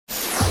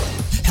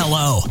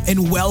Hello,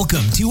 and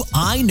welcome to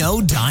I Know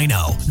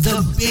Dino,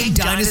 the Big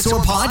Dinosaur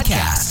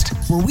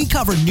Podcast, where we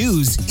cover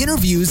news,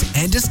 interviews,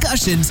 and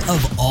discussions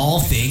of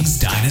all things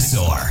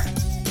dinosaur.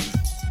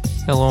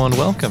 Hello and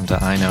welcome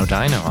to I Know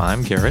Dino.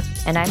 I'm Garrett.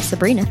 And I'm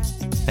Sabrina.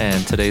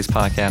 And today's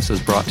podcast is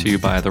brought to you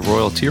by the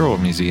Royal Tyrrell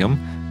Museum,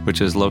 which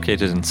is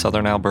located in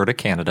southern Alberta,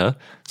 Canada.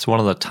 It's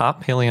one of the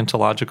top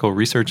paleontological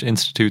research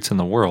institutes in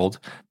the world.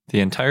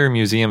 The entire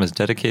museum is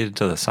dedicated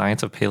to the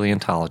science of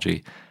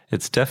paleontology.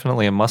 It's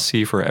definitely a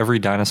must-see for every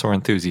dinosaur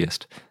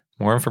enthusiast.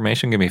 More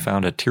information can be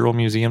found at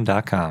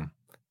tyrrellmuseum.com.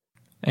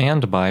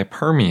 And by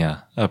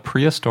Permia, a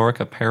prehistoric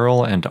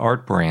apparel and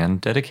art brand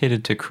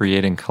dedicated to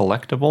creating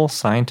collectible,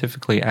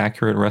 scientifically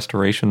accurate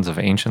restorations of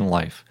ancient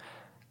life.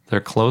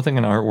 Their clothing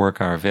and artwork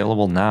are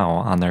available now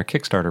on their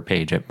Kickstarter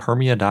page at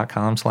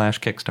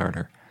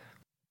permia.com/Kickstarter.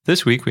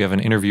 This week we have an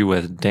interview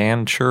with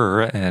Dan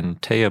Chur and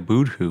Taya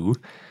Boodhoo,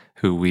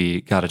 who we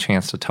got a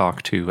chance to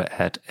talk to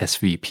at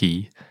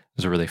SVP. It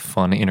was a really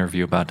fun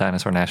interview about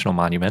Dinosaur National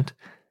Monument.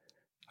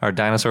 Our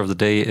dinosaur of the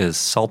day is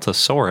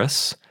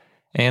Saltasaurus,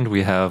 and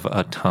we have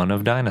a ton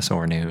of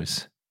dinosaur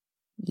news.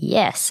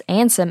 Yes,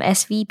 and some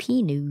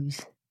SVP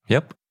news.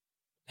 Yep.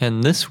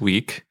 And this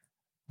week,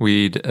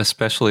 we'd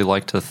especially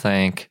like to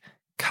thank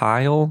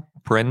Kyle,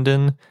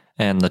 Brendan,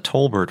 and the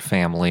Tolbert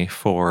family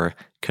for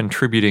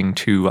contributing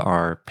to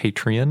our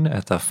Patreon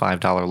at the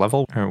 $5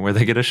 level, where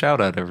they get a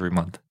shout out every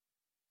month.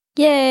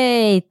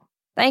 Yay!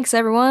 Thanks,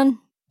 everyone.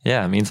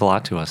 Yeah, it means a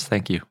lot to us.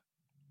 Thank you.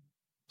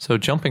 So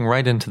jumping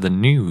right into the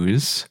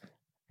news,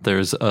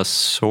 there's a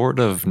sort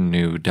of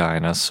new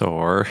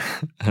dinosaur,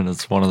 and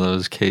it's one of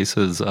those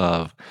cases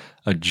of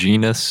a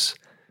genus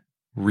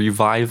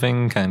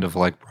reviving, kind of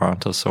like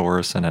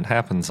Brontosaurus, and it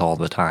happens all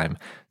the time.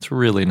 It's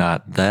really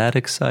not that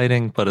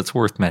exciting, but it's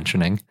worth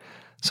mentioning.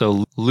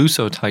 So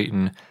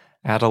Lusotitan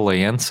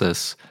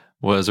adelaensis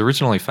was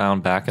originally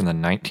found back in the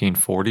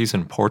 1940s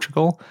in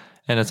Portugal,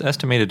 and it's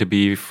estimated to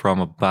be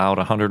from about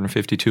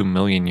 152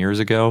 million years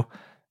ago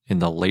in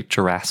the late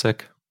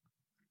Jurassic.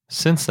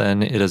 Since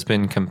then, it has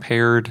been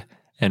compared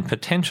and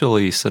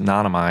potentially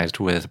synonymized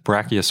with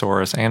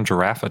Brachiosaurus and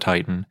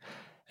Giraffatitan,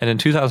 and in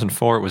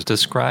 2004 it was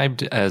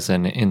described as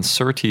an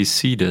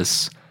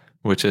incerticedis,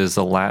 which is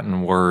a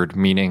Latin word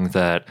meaning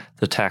that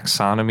the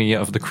taxonomy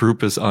of the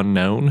group is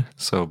unknown.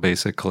 So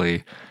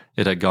basically,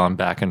 it had gone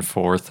back and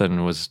forth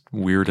and was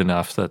weird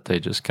enough that they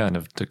just kind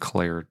of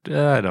declared,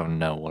 I don't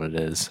know what it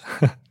is.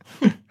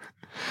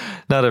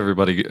 Not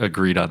everybody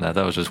agreed on that.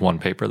 That was just one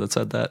paper that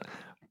said that.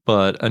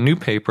 But a new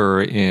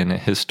paper in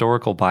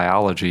Historical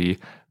Biology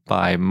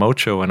by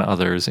Mocho and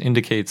others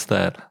indicates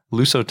that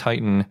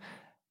Lusotitan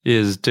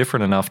is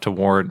different enough to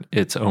warrant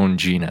its own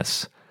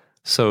genus.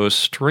 So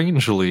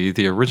strangely,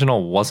 the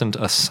original wasn't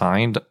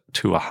assigned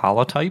to a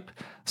holotype,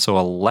 so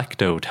a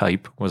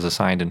lectotype was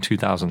assigned in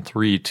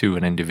 2003 to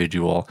an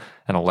individual,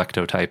 and a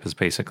lectotype is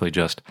basically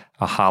just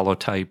a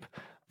holotype,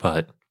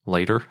 but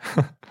later.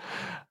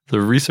 The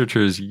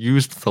researchers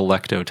used the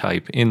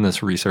lectotype in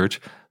this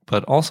research,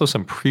 but also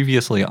some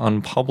previously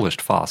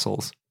unpublished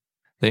fossils.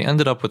 They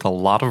ended up with a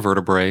lot of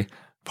vertebrae,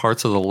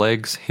 parts of the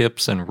legs,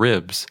 hips, and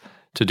ribs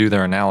to do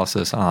their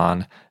analysis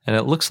on, and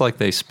it looks like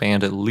they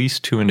spanned at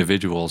least 2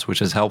 individuals,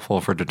 which is helpful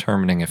for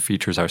determining if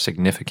features are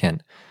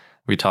significant.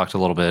 We talked a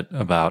little bit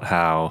about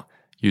how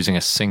using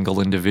a single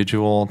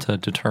individual to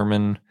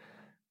determine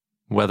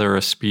whether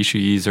a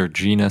species or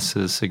genus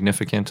is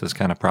significant is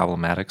kind of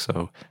problematic,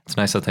 so it's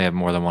nice that they have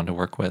more than one to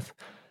work with.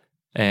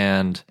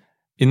 And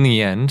in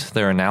the end,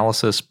 their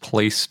analysis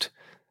placed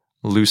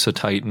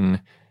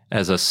Lusotitan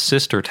as a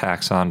sister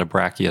taxon to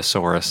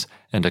Brachiosaurus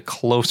and a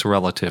close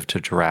relative to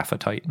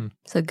Giraffatitan.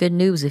 So good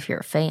news if you're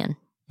a fan.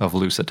 Of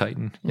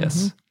Lusotitan, yes.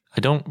 Mm-hmm.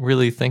 I don't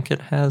really think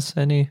it has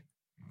any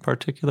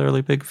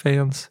particularly big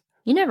fans.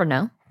 You never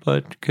know.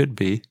 But could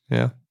be,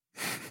 yeah.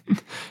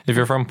 If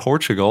you're from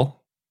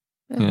Portugal,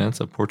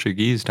 it's a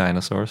Portuguese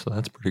dinosaur, so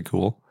that's pretty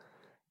cool.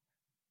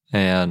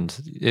 And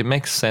it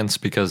makes sense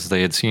because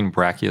they had seen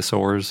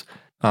brachiosaurs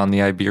on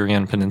the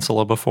Iberian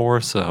Peninsula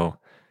before,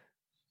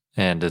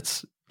 and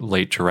it's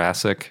late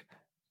Jurassic.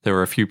 There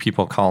were a few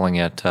people calling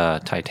it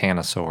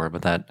Titanosaur,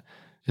 but that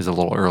is a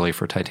little early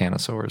for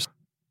titanosaurs.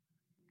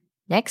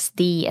 Next,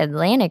 The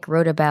Atlantic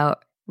wrote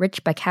about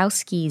Rich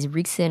Bukowski's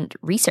recent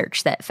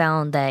research that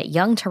found that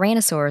young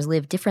tyrannosaurs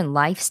live different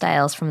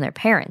lifestyles from their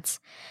parents.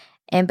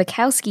 And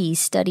Bukowski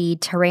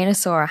studied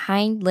tyrannosaur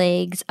hind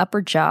legs,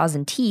 upper jaws,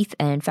 and teeth,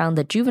 and found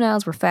that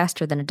juveniles were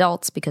faster than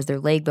adults because their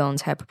leg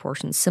bones had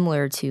proportions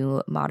similar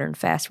to modern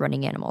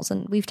fast-running animals.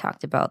 And we've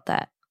talked about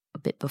that a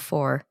bit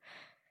before,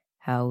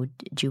 how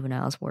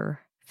juveniles were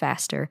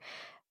faster.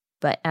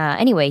 But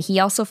anyway, he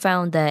also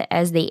found that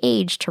as they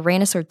aged,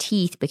 tyrannosaur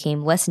teeth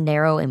became less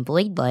narrow and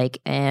blade-like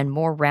and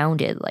more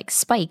rounded, like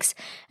spikes,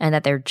 and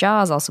that their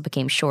jaws also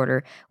became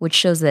shorter, which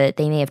shows that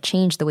they may have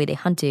changed the way they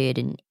hunted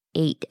and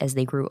ate as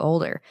they grew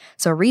older.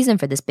 So a reason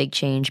for this big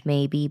change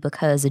may be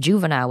because a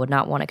juvenile would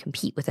not want to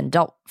compete with an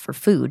adult for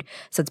food,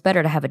 so it's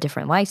better to have a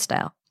different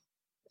lifestyle.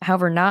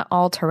 However, not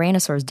all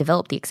tyrannosaurs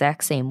developed the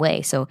exact same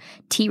way. So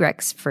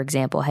T-Rex, for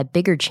example, had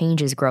bigger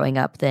changes growing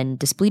up than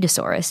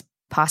Daspletosaurus,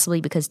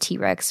 possibly because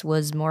T-Rex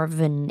was more of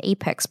an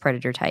apex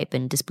predator type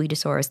and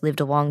Daspletosaurus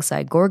lived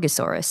alongside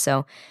Gorgosaurus,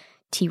 so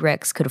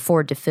T-Rex could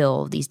afford to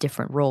fill these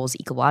different roles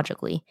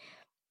ecologically.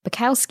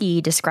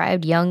 Bukowski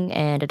described young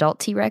and adult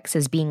T-Rex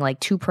as being like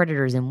two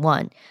predators in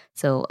one.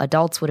 So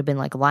adults would have been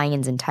like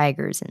lions and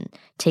tigers and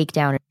take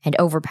down and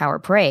overpower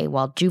prey,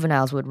 while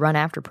juveniles would run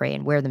after prey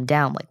and wear them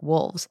down like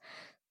wolves.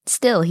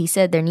 Still, he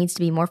said there needs to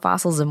be more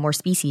fossils of more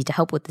species to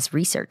help with this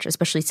research,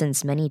 especially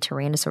since many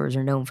tyrannosaurs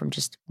are known from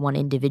just one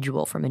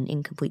individual from an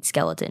incomplete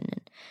skeleton.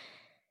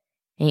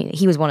 And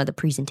he was one of the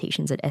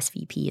presentations at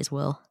SVP as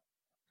well.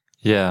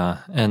 Yeah,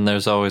 and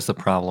there's always the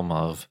problem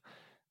of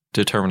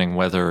determining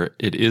whether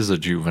it is a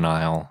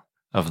juvenile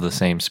of the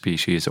same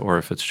species or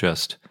if it's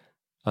just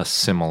a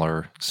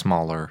similar,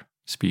 smaller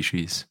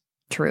species.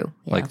 True.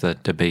 Yeah. Like the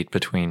debate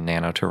between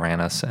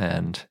Nanotyrannus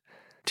and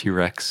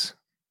T-Rex.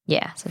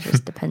 Yeah, so it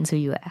just depends who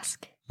you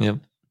ask. Yep.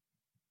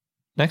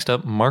 Next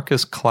up,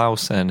 Marcus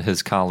Klaus and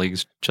his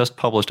colleagues just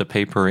published a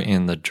paper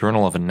in the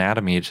Journal of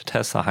Anatomy to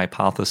test the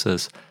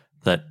hypothesis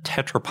that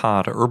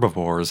tetrapod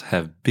herbivores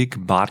have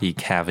big body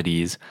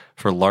cavities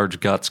for large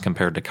guts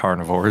compared to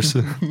carnivores.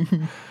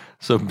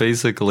 So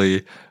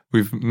basically,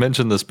 we've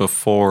mentioned this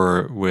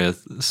before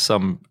with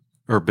some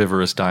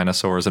herbivorous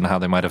dinosaurs and how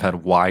they might have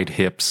had wide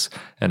hips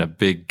and a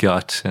big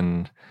gut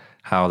and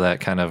how that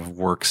kind of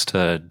works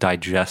to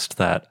digest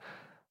that,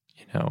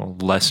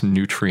 less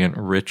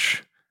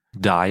nutrient-rich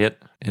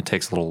diet. It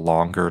takes a little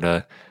longer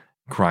to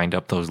grind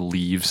up those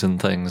leaves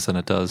and things than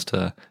it does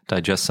to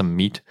digest some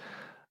meat.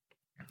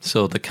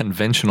 So the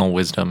conventional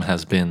wisdom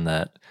has been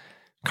that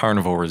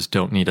carnivores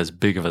don't need as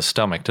big of a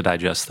stomach to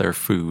digest their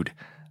food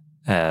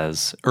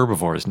as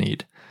herbivores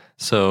need.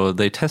 So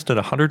they tested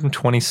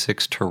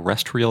 126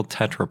 terrestrial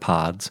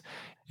tetrapods,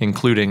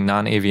 including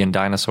non-avian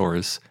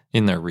dinosaurs,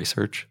 in their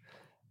research.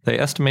 They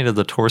estimated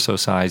the torso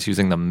size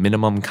using the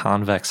minimum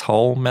convex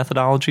hull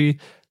methodology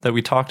that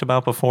we talked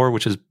about before,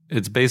 which is,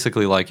 it's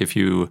basically like if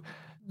you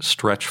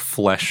stretch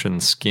flesh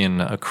and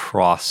skin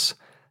across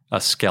a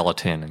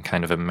skeleton and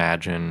kind of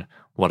imagine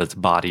what its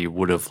body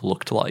would have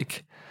looked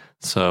like.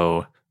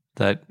 So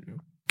that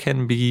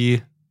can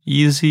be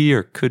easy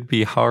or could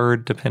be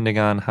hard depending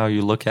on how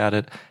you look at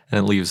it, and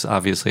it leaves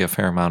obviously a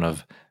fair amount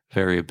of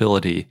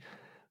variability.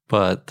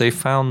 But they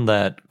found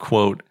that,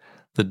 quote,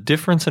 the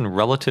difference in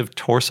relative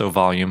torso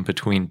volume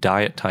between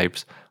diet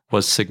types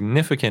was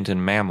significant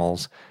in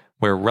mammals,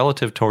 where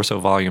relative torso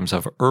volumes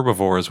of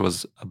herbivores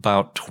was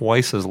about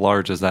twice as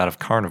large as that of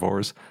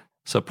carnivores,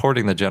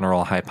 supporting the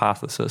general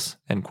hypothesis,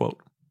 end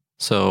quote.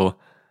 So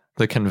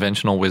the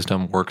conventional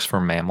wisdom works for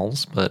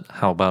mammals, but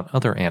how about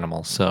other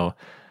animals? So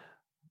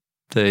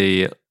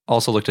they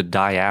also looked at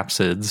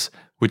diapsids,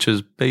 which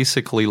is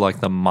basically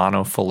like the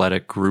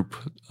monophyletic group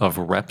of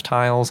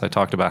reptiles. I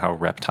talked about how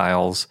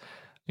reptiles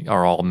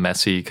are all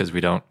messy because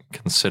we don't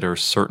consider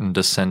certain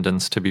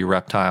descendants to be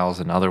reptiles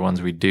and other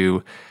ones we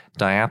do.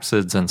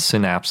 Diapsids and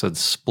synapsids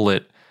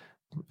split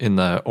in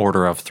the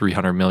order of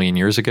 300 million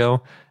years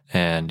ago,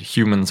 and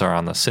humans are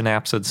on the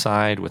synapsid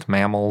side with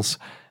mammals,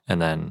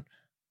 and then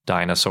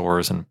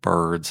dinosaurs and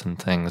birds and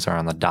things are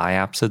on the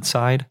diapsid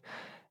side.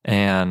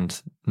 And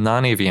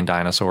non-avian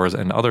dinosaurs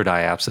and other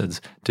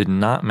diapsids did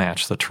not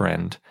match the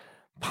trend,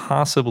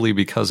 possibly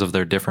because of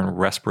their different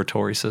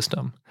respiratory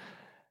system.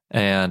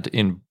 And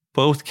in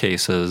both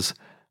cases,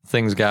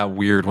 things got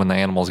weird when the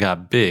animals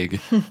got big,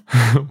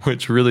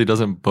 which really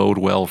doesn't bode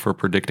well for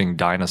predicting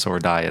dinosaur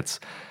diets.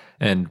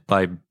 And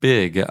by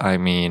big, I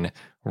mean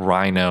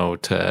rhino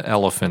to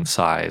elephant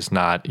size,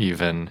 not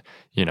even,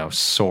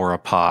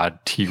 sauropod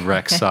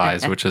T-Rex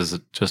size, which is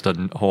just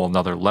a whole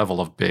nother level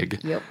of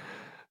big. Yep.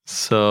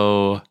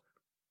 So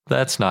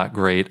that's not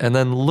great. And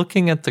then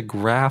looking at the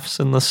graphs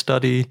in the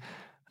study,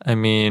 I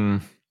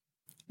mean,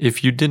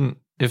 if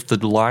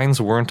the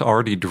lines weren't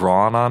already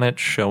drawn on it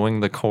showing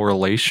the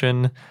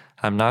correlation,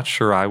 I'm not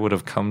sure I would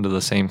have come to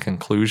the same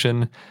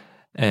conclusion.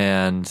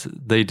 And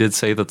they did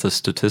say that the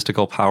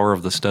statistical power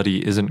of the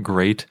study isn't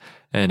great,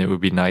 and it would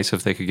be nice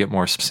if they could get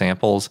more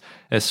samples,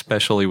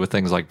 especially with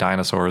things like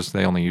dinosaurs.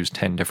 They only use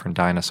 10 different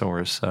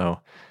dinosaurs. So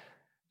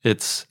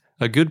it's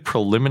a good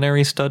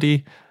preliminary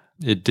study.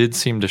 It did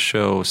seem to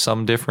show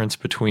some difference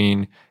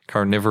between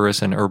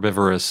carnivorous and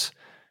herbivorous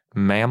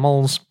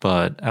mammals,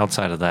 but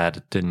outside of that,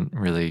 it didn't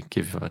really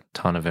give a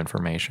ton of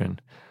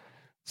information.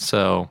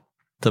 So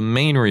the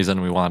main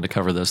reason we wanted to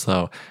cover this,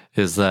 though,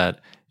 is that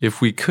if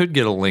we could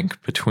get a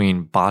link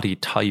between body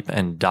type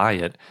and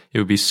diet, it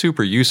would be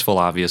super useful,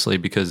 obviously,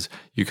 because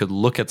you could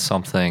look at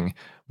something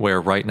where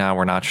right now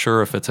we're not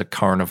sure if it's a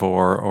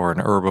carnivore or an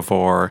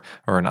herbivore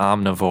or an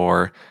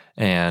omnivore.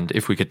 And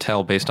if we could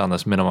tell based on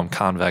this minimum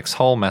convex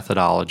hull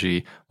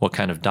methodology what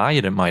kind of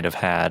diet it might have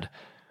had,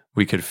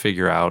 we could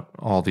figure out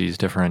all these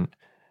different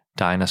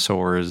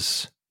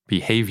dinosaurs'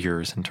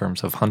 behaviors in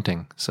terms of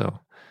hunting. So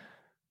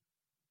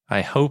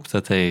I hope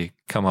that they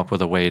come up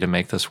with a way to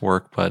make this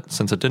work, but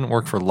since it didn't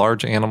work for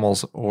large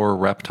animals or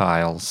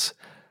reptiles,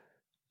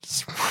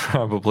 it's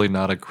probably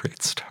not a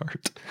great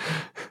start.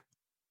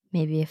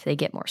 Maybe if they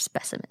get more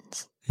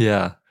specimens.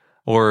 Yeah.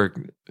 Or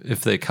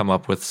if they come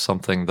up with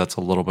something that's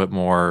a little bit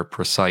more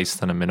precise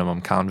than a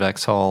minimum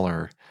convex hull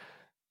or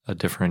a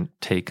different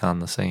take on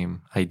the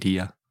same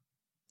idea.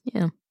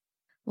 Yeah.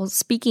 Well,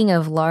 speaking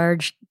of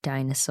large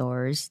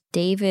dinosaurs,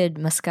 David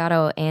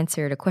Moscato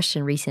answered a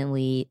question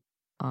recently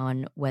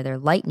on whether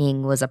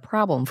lightning was a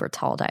problem for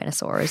tall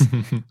dinosaurs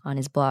on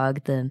his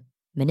blog, The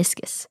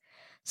Meniscus.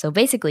 So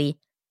basically,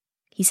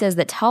 he says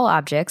that tall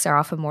objects are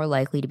often more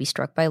likely to be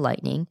struck by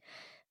lightning,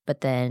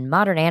 but then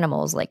modern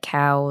animals like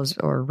cows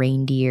or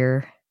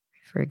reindeer,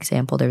 for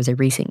example, there was a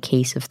recent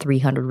case of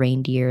 300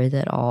 reindeer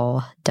that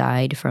all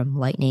died from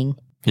lightning.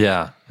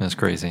 Yeah, that's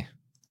crazy.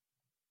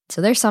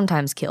 So they're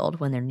sometimes killed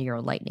when they're near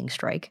a lightning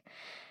strike.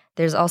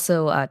 There's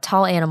also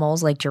tall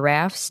animals like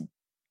giraffes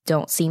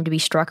don't seem to be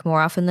struck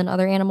more often than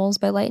other animals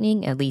by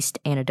lightning, at least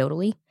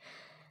anecdotally.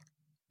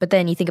 But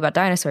then you think about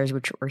dinosaurs,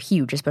 which were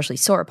huge, especially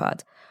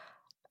sauropods.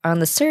 On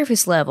the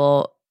surface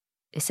level,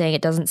 saying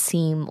it doesn't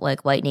seem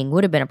like lightning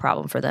would have been a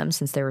problem for them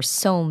since there were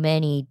so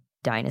many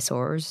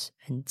dinosaurs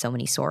and so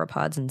many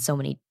sauropods and so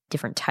many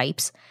different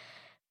types.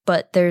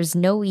 But there's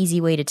no easy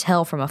way to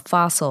tell from a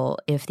fossil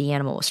if the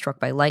animal was struck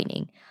by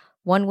lightning.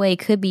 One way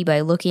could be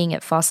by looking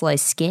at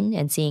fossilized skin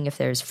and seeing if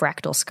there's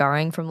fractal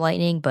scarring from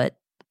lightning, but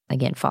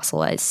again,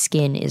 fossilized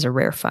skin is a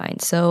rare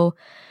find. So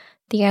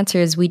the answer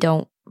is we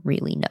don't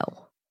really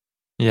know.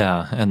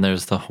 Yeah, and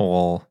there's the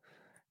whole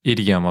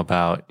idiom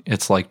about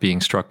it's like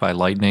being struck by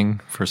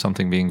lightning for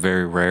something being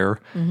very rare,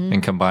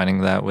 and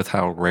combining that with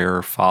how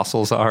rare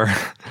fossils are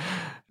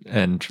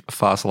and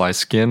fossilized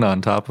skin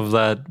on top of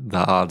that,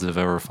 the odds of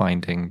ever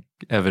finding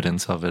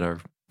evidence of it are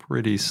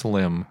pretty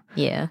slim.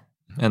 Yeah.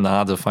 And the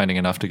odds of finding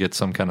enough to get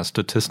some kind of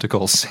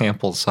statistical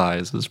sample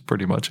size is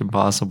pretty much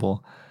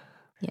impossible.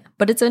 Yeah,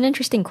 but it's an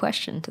interesting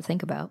question to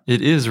think about.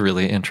 It is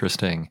really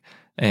interesting.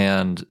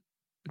 And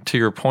to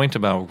your point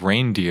about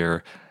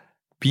reindeer,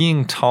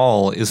 being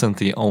tall isn't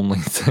the only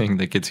thing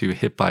that gets you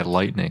hit by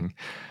lightning.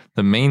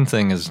 The main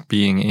thing is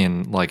being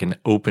in like an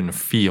open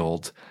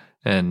field.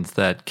 And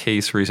that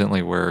case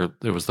recently where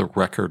there was the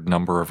record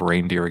number of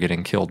reindeer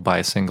getting killed by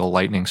a single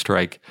lightning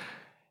strike,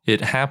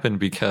 it happened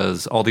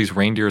because all these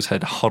reindeers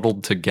had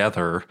huddled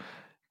together,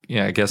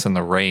 I guess in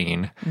the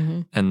rain.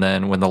 And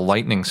then when the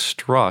lightning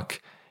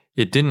struck,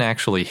 it didn't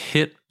actually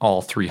hit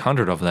all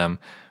 300 of them.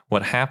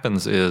 What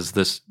happens is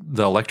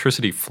the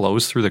electricity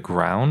flows through the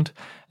ground,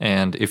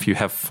 and if you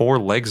have 4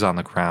 legs on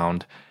the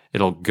ground,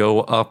 it'll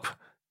go up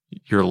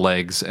your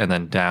legs and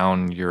then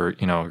down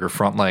your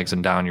front legs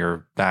and down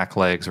your back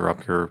legs, or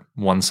up your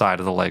one side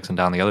of the legs and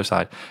down the other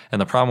side.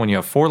 And the problem when you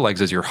have 4 legs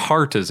is your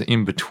heart is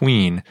in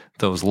between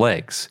those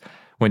legs.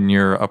 When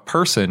you're a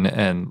person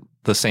and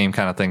the same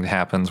kind of thing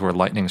happens where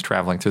lightning's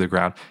traveling through the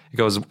ground, it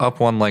goes up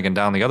one leg and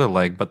down the other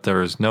leg, but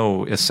there's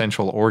no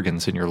essential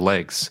organs in your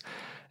legs.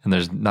 And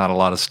there's not a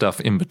lot of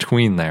stuff in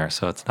between there,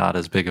 so it's not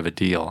as big of a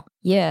deal.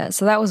 Yeah,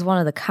 so that was one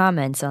of the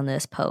comments on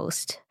this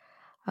post,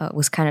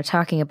 was kind of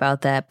talking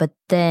about that. But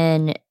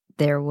then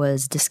there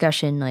was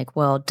discussion like,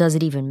 well, does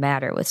it even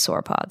matter with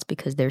sauropods?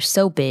 Because they're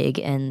so big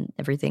and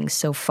everything's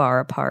so far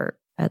apart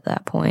at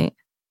that point.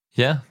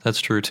 Yeah,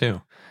 that's true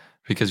too.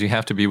 Because you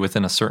have to be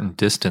within a certain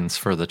distance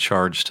for the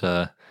charge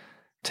to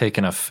take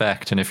an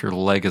effect. And if your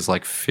leg is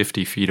like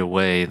 50 feet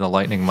away, the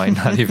lightning might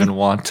not even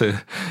want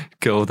to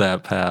go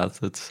that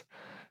path. It's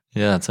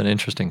an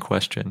interesting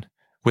question.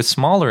 With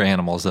smaller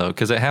animals, though,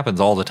 because it happens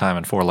all the time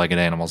in 4-legged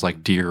animals,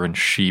 like deer and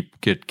sheep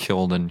get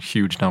killed in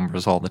huge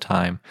numbers all the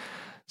time.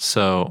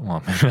 So,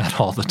 well, maybe not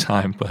all the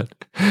time, but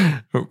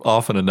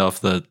often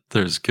enough that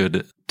there's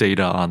good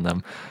data on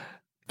them.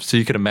 So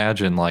you could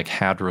imagine like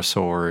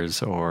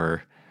hadrosaurs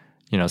or,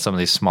 some of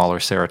these smaller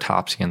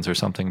ceratopsians or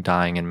something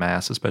dying in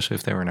mass, especially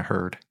if they were in a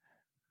herd.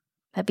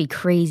 That'd be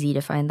crazy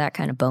to find that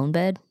kind of bone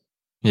bed.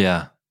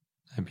 Yeah,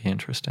 that'd be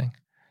interesting.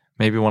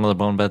 Maybe one of the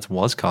bone beds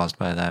was caused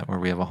by that, where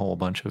we have a whole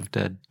bunch of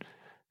dead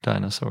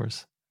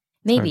dinosaurs.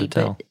 Maybe,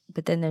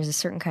 but then there's a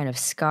certain kind of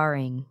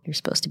scarring you're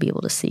supposed to be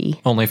able to see.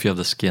 Only if you have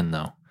the skin,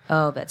 though.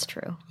 Oh, that's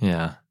true.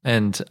 Yeah,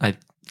 and I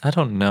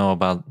don't know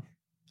about,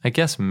 I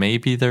guess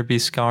maybe there'd be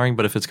scarring,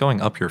 but if it's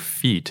going up your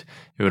feet,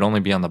 it would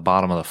only be on the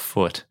bottom of the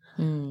foot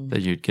that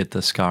you'd get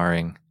the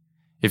scarring.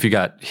 If you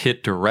got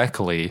hit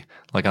directly,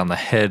 like on the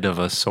head of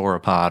a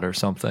sauropod or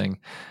something,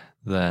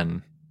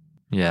 then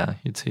yeah,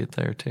 you'd see it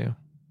there too.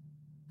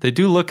 They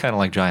do look kind of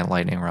like giant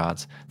lightning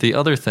rods. The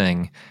other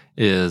thing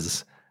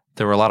is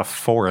there were a lot of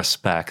forests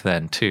back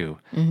then too.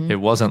 It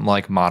wasn't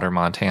like modern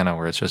Montana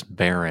where it's just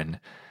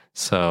barren.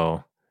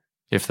 So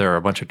if there are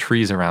a bunch of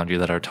trees around you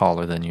that are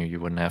taller than you,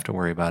 you wouldn't have to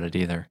worry about it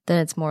either. Then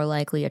it's more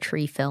likely a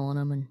tree fell on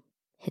them and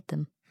hit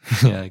them.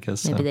 Yeah, I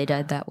guess Maybe so. they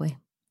died that way.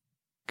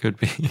 Could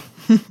be.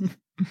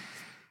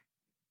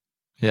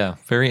 Yeah,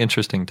 very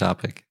interesting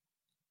topic.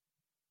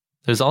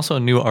 There's also a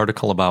new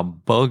article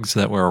about bugs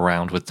that were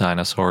around with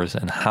dinosaurs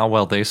and how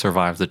well they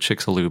survived the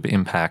Chicxulub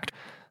impact.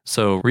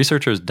 So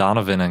researchers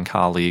Donovan and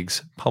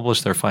colleagues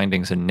published their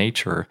findings in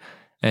Nature,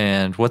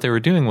 and what they were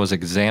doing was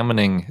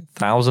examining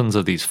thousands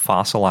of these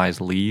fossilized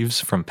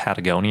leaves from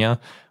Patagonia,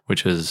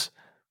 which is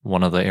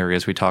one of the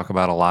areas we talk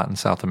about a lot in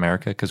South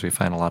America because we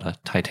find a lot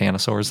of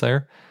titanosaurs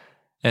there.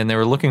 And they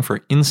were looking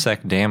for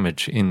insect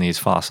damage in these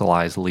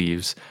fossilized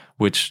leaves,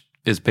 which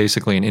is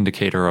basically an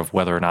indicator of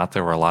whether or not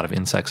there were a lot of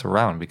insects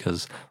around,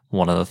 because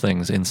one of the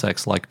things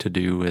insects like to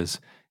do is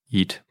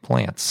eat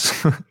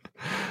plants.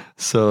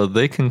 So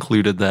they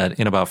concluded that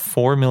in about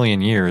 4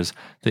 million years,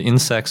 the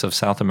insects of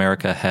South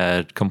America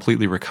had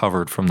completely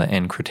recovered from the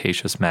end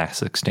Cretaceous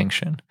mass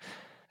extinction.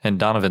 And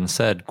Donovan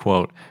said,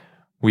 quote,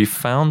 "We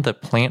found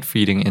that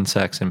plant-feeding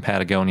insects in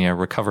Patagonia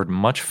recovered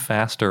much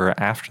faster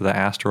after the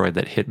asteroid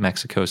that hit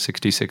Mexico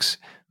 66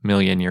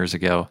 million years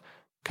ago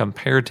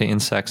compared to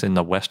insects in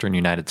the western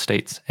United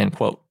States," end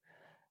quote.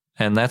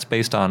 And that's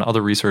based on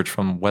other research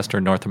from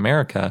Western North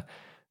America,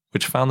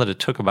 which found that it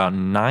took about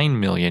 9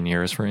 million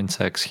years for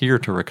insects here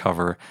to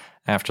recover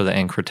after the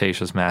end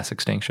Cretaceous mass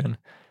extinction.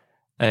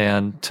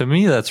 And to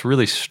me, that's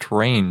really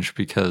strange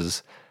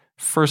because,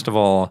 first of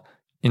all,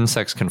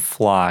 insects can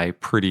fly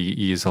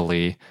pretty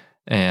easily,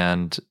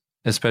 and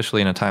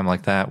especially in a time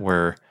like that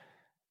where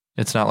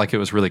it's not like it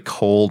was really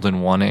cold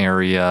in one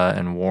area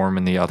and warm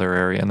in the other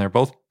area, and they're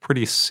both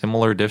pretty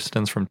similar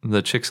distance from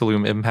the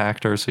Chicxulub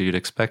impactor, so you'd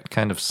expect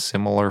kind of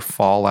similar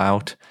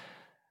fallout.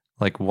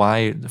 Like,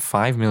 why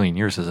 5 million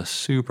years is a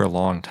super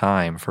long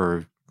time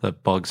for the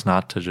bugs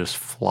not to just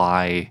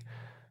fly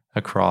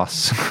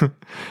across. You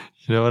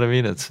know what I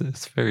mean? It's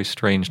very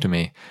strange to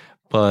me.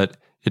 But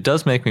it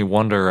does make me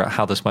wonder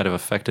how this might have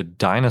affected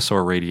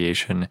dinosaur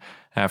radiation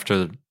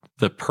after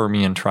the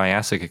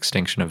Permian-Triassic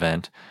extinction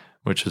event,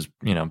 which is,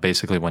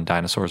 basically when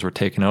dinosaurs were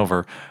taken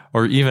over,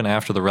 or even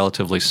after the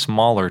relatively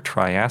smaller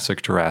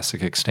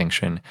Triassic-Jurassic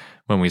extinction,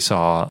 when we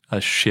saw a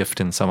shift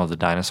in some of the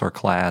dinosaur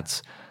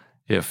clades,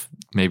 if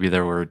maybe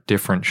there were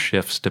different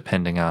shifts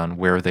depending on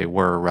where they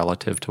were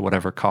relative to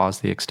whatever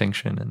caused the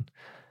extinction and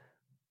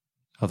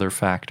other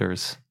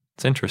factors.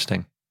 It's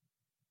interesting.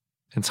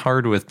 It's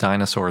hard with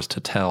dinosaurs to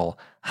tell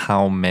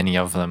how many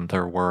of them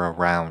there were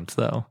around,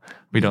 though.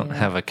 We don't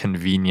have a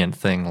convenient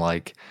thing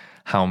like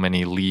how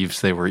many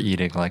leaves they were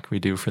eating like we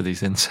do for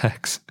these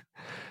insects.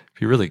 It'd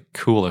be really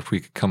cool if we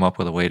could come up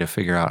with a way to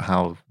figure out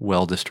how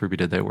well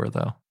distributed they were,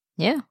 though.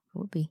 Yeah, it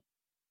would be.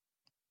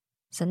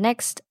 So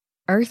next,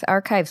 Earth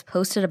Archives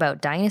posted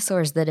about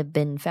dinosaurs that have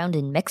been found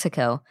in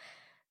Mexico.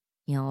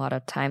 A lot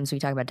of times we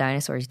talk about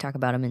dinosaurs, you talk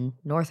about them in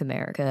North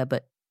America,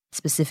 but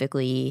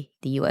specifically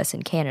the US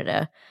and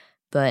Canada.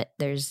 But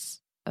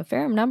there's a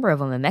fair number of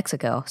them in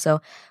Mexico.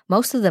 So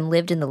most of them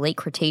lived in the late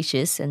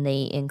Cretaceous, and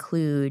they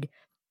include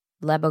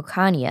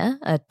Labocania,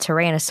 a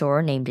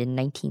tyrannosaur named in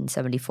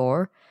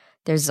 1974.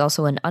 There's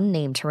also an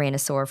unnamed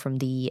tyrannosaur from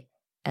the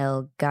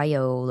El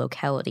Gallo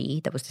locality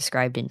that was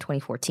described in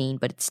 2014,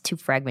 but it's too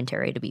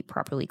fragmentary to be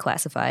properly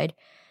classified.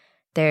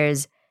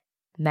 There's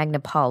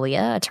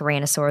Magnapolia, a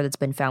tyrannosaur that's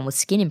been found with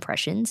skin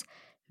impressions,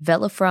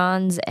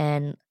 Velofrons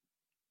and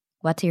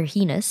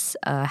Latirhinus,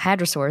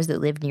 hadrosaurs that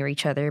lived near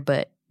each other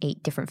but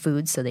ate different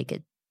foods so they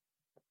could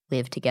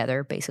live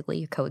together,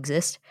 basically,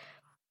 coexist.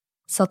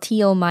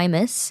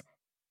 Saltiomimus,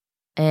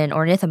 an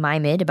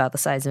ornithomimid about the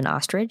size of an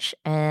ostrich,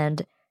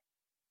 and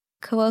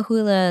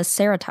Coahuila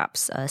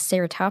ceratops, a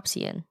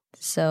ceratopsian.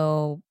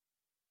 So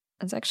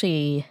that's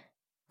actually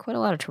quite a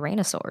lot of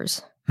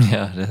tyrannosaurs.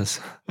 Yeah, it is.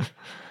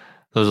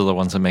 Those are the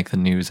ones that make the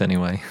news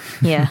anyway.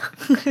 Yeah.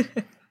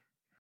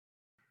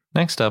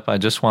 Next up, I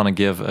just want to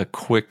give a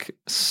quick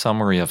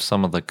summary of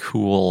some of the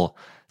cool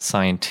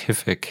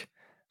scientific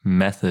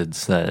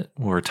methods that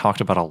were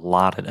talked about a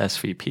lot at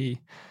SVP.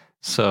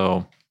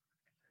 So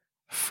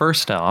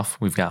first off,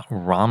 we've got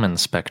Raman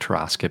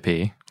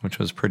spectroscopy, which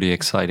was pretty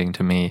exciting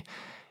to me.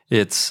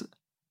 It's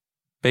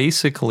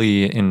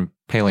basically, in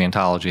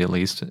paleontology at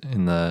least,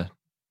 in the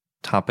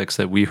topics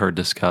that we heard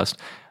discussed,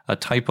 a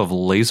type of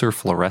laser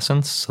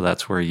fluorescence. So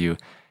that's where you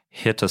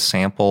hit a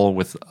sample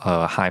with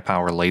a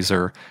high-power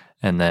laser,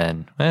 and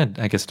then,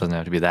 I guess it doesn't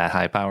have to be that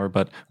high power,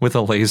 but with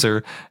a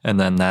laser, and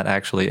then that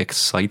actually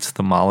excites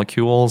the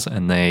molecules,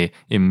 and they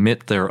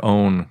emit their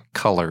own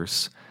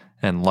colors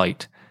and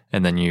light,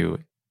 and then you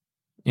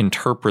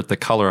interpret the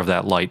color of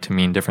that light to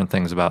mean different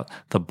things about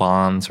the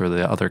bonds or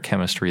the other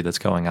chemistry that's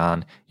going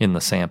on in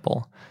the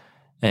sample.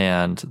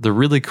 And the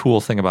really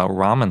cool thing about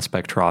Raman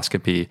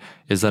spectroscopy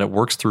is that it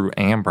works through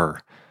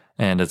amber,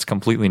 and it's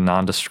completely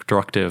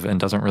non-destructive and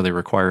doesn't really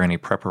require any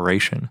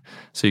preparation.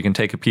 So you can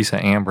take a piece of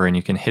amber and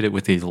you can hit it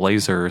with these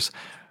lasers,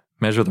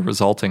 measure the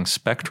resulting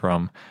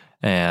spectrum,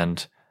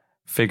 and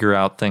figure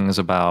out things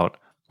about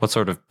what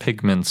sort of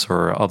pigments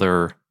or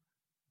other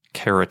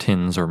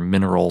keratins or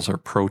minerals or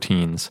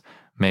proteins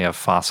may have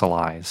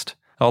fossilized.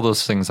 All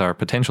those things are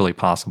potentially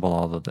possible,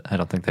 although I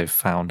don't think they've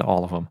found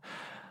all of them.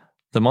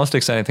 The most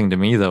exciting thing to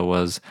me, though,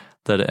 was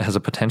that it has a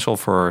potential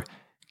for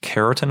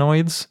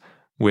carotenoids,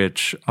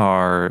 which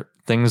are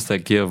things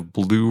that give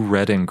blue,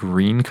 red, and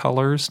green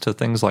colors to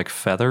things like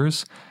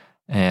feathers.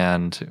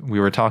 And we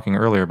were talking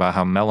earlier about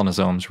how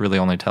melanosomes really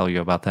only tell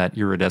you about that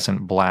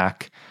iridescent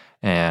black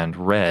and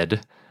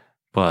red.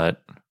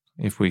 But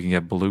if we can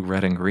get blue,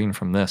 red, and green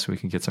from this, we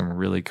can get some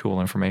really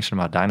cool information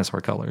about dinosaur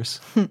colors.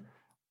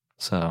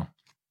 So,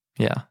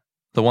 yeah.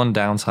 The one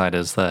downside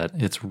is that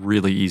it's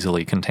really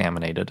easily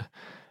contaminated.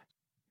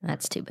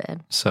 That's too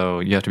bad. So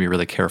you have to be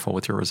really careful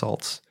with your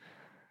results.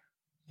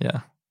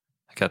 Yeah.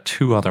 I got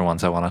 2 other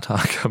ones I want to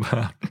talk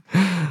about.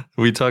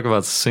 We talk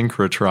about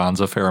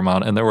synchrotrons a fair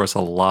amount, and there was a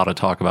lot of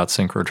talk about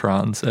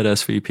synchrotrons at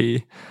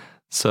SVP.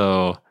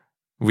 So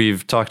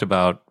we've talked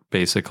about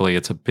basically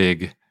it's a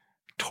big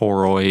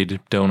toroid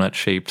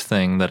donut-shaped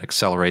thing that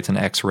accelerates an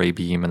X-ray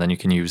beam, and then you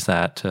can use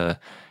that to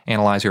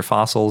analyze your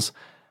fossils.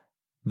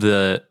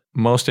 The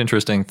most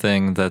interesting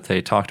thing that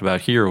they talked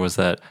about here was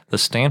that the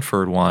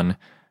Stanford one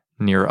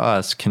near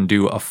us can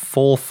do a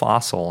full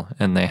fossil,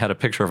 and they had a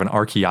picture of an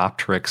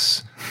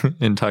Archaeopteryx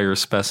entire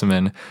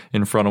specimen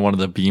in front of one of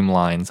the beam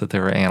lines that they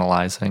were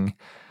analyzing.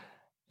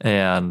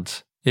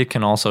 And it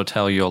can also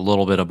tell you a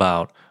little bit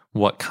about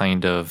what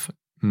kind of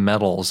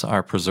metals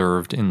are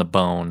preserved in the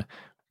bone,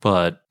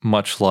 but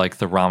much like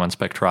the Raman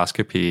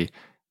spectroscopy,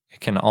 it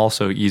can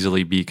also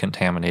easily be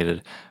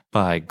contaminated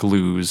by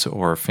glues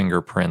or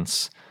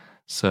fingerprints.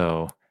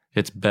 So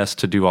it's best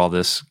to do all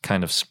this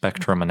kind of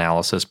spectrum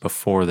analysis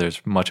before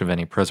there's much of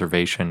any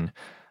preservation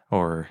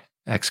or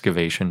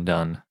excavation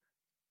done.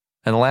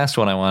 And the last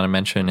one I want to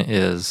mention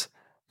is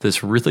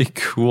this really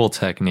cool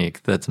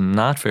technique that's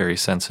not very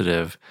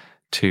sensitive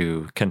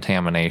to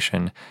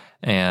contamination.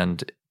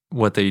 And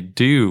what they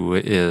do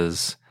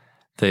is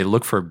they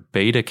look for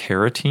beta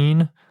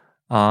carotene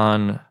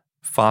on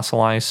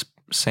fossilized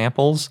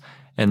samples,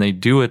 and they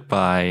do it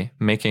by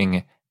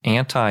making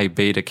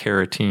anti-beta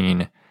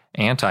carotene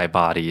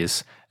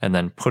antibodies and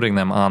then putting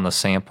them on the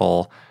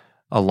sample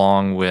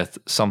along with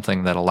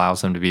something that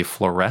allows them to be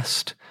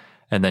fluoresced.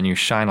 And then you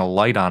shine a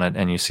light on it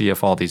and you see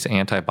if all these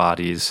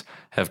antibodies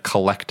have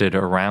collected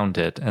around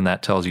it. And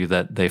that tells you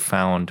that they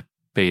found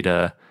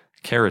beta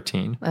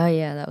carotene. Oh,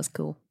 yeah, that was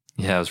cool.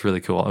 Yeah, it was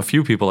really cool. A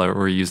few people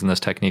were using this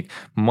technique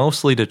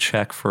mostly to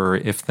check for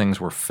if things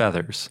were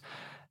feathers.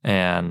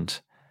 And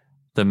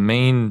the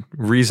main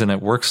reason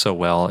it works so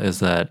well is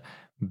that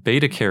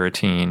beta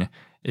carotene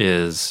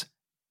is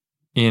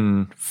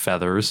in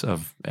feathers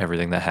of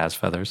everything that has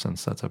feathers,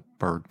 since that's a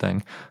bird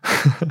thing.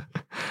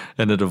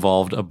 And it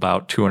evolved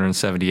about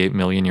 278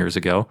 million years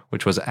ago,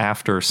 which was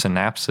after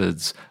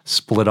synapsids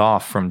split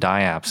off from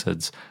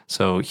diapsids.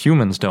 So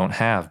humans don't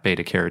have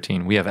beta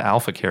carotene. We have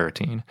alpha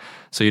carotene.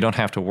 So you don't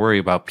have to worry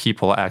about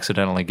people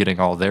accidentally getting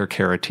all their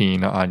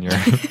carotene on your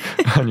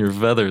on your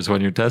feathers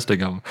when you're testing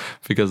them,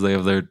 because they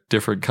have their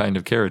different kind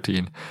of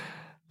carotene.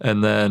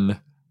 And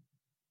then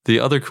the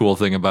other cool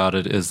thing about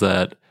it is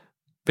that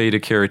beta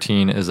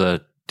carotene is a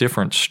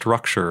different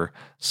structure.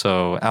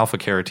 So alpha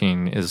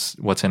carotene is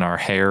what's in our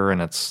hair, and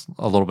it's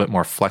a little bit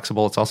more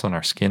flexible. It's also in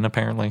our skin,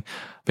 apparently.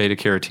 Beta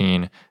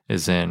carotene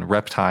is in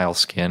reptile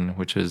skin,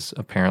 which is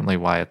apparently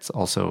why it's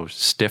also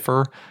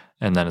stiffer,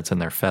 and then it's in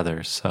their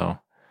feathers. So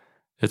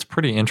it's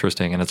pretty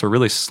interesting, and it's a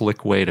really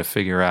slick way to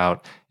figure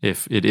out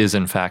if it is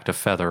in fact a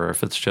feather or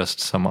if it's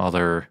just some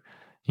other,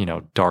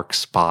 dark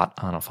spot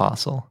on a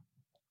fossil.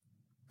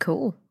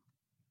 Cool.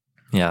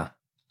 Yeah.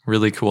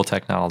 Really cool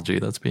technology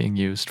that's being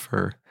used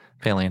for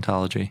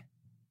paleontology.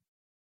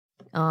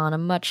 On a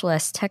much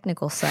less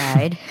technical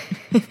side,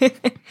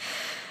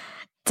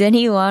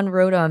 Denny Wan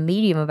wrote on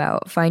Medium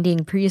about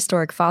finding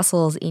prehistoric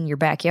fossils in your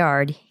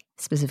backyard,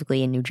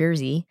 specifically in New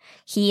Jersey.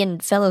 He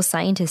and fellow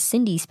scientist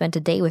Cindy spent a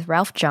day with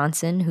Ralph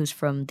Johnson, who's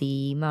from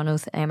the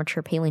Monmouth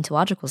Amateur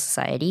Paleontological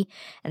Society,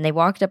 and they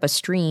walked up a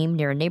stream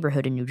near a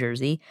neighborhood in New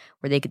Jersey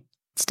where they could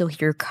still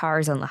hear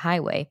cars on the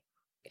highway.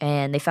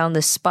 And they found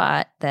this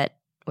spot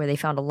where they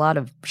found a lot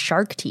of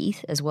shark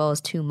teeth, as well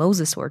as 2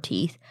 mosasaur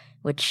teeth,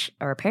 which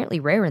are apparently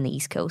rare in the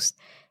East Coast,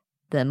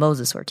 the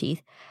mosasaur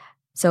teeth.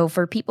 So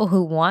for people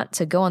who want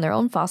to go on their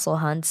own fossil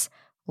hunts,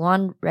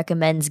 Lon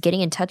recommends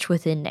getting in touch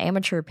with an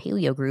amateur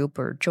paleo group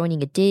or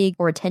joining a dig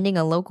or attending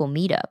a local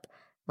meetup,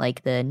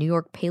 like the New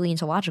York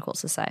Paleontological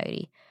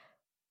Society,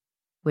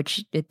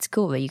 which it's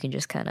cool that you can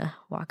just kind of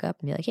walk up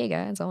and be like, hey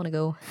guys, I want to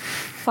go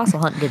fossil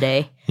hunting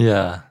today.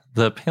 Yeah,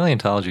 the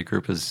paleontology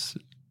group is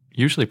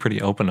usually pretty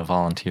open to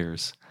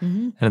volunteers.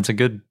 Mm-hmm. And it's a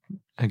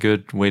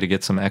good way to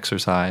get some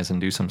exercise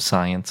and do some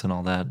science and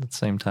all that at the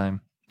same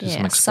time. Do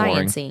some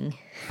exploring.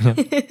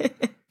 Sciencing.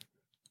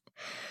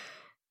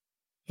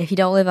 If you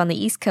don't live on the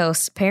East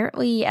Coast,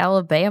 apparently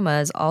Alabama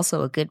is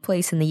also a good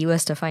place in the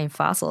U.S. to find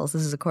fossils.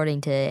 This is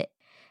according to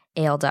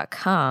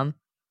AL.com.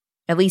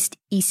 At least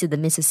east of the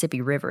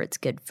Mississippi River, it's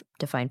good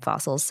to find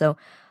fossils. So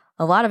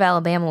a lot of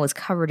Alabama was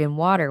covered in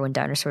water when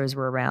dinosaurs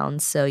were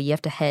around, so you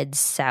have to head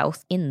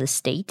south in the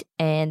state,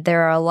 and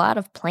there are a lot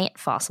of plant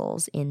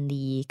fossils in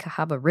the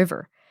Cahaba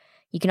River.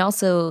 You can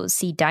also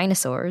see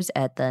dinosaurs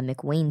at the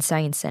McWane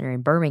Science Center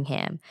in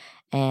Birmingham,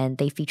 and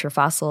they feature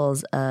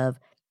fossils of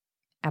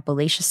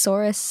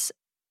Appalachiosaurus,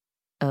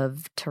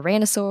 of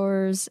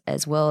Tyrannosaurs,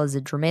 as well as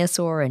a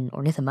Dromaeosaur and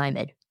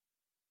Ornithomimid.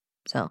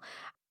 So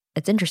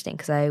it's interesting,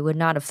 because I would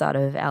not have thought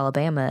of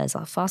Alabama as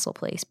a fossil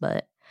place,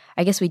 but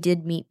I guess we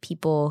did meet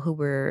people who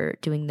were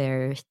doing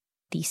their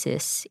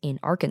thesis in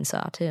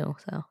Arkansas too.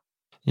 So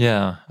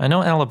yeah, I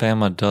know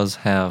Alabama does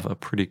have a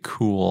pretty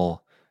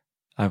cool,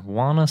 I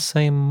want to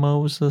say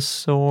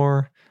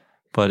mosasaur,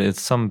 but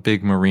it's some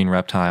big marine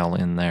reptile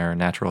in their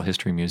Natural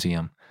History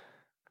Museum.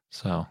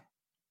 So,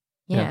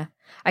 Yeah.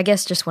 I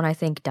guess just when I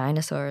think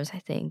dinosaurs, I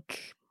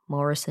think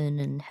Morrison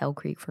and Hell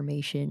Creek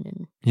Formation.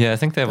 And yeah, I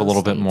think they have a those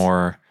little bit states.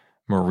 more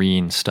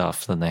marine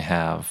stuff than they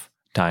have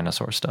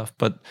dinosaur stuff.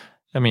 But,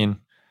 I mean,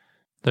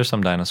 there's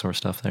some dinosaur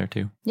stuff there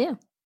too. Yeah.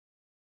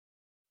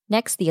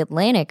 Next, The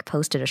Atlantic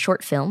posted a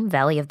short film,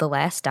 Valley of the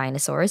Last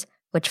Dinosaurs,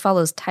 which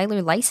follows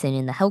Tyler Lyson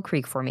in the Hell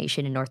Creek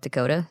Formation in North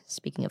Dakota,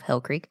 speaking of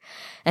Hell Creek,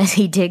 as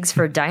he digs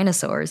for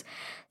dinosaurs.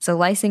 So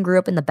Lyson grew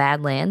up in the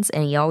Badlands,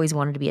 and he always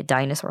wanted to be a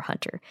dinosaur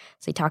hunter.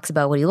 So he talks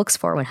about what he looks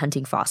for when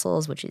hunting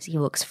fossils, which is he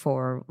looks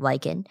for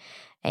lichen,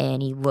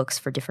 and he looks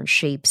for different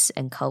shapes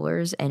and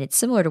colors, and it's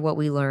similar to what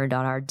we learned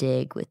on our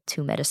dig with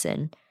Two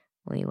Medicine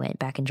when we went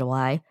back in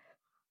July.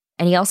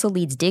 And he also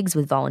leads digs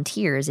with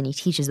volunteers, and he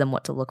teaches them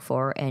what to look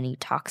for, and he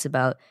talks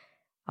about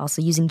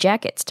also using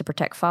jackets to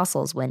protect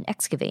fossils when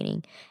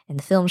excavating. And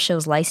the film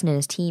shows Lyson and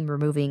his team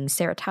removing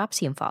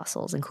ceratopsian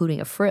fossils,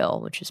 including a frill,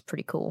 which is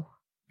pretty cool.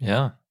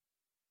 Yeah.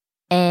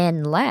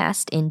 And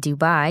last, in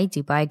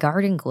Dubai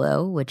Garden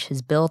Glow, which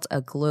has built a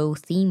glow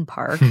theme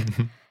park,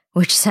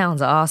 which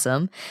sounds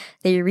awesome.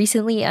 They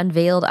recently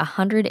unveiled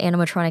 100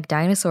 animatronic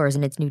dinosaurs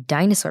in its new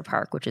dinosaur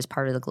park, which is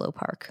part of the Glow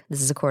Park.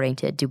 This is according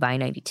to Dubai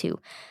 92.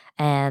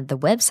 And the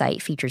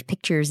website features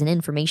pictures and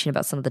information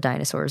about some of the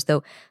dinosaurs,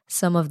 though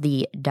some of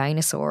the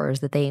dinosaurs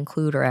that they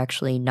include are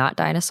actually not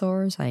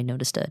dinosaurs. I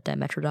noticed a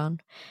Dimetrodon,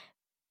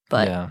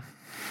 but yeah.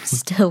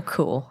 Still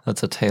cool.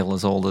 That's a tale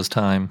as old as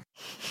time.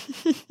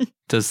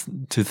 Do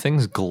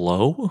things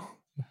glow?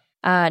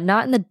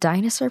 Not in the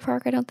dinosaur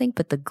park, I don't think,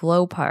 but the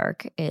Glow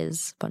Park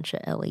is a bunch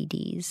of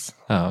LEDs.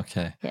 Oh,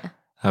 okay. Yeah.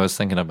 I was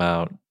thinking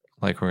about,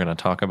 like we're going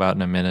to talk about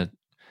in a minute,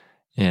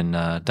 in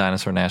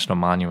Dinosaur National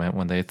Monument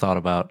when they thought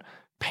about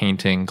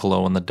painting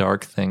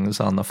glow-in-the-dark things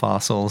on the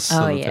fossils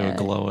so that they would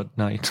glow at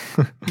night.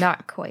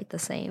 Not quite the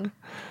same.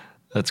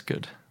 That's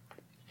good.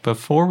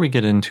 Before we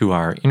get into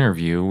our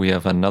interview, we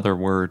have another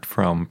word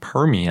from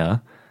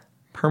Permia.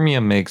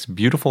 Permia makes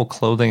beautiful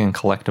clothing and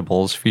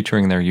collectibles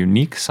featuring their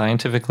unique,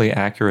 scientifically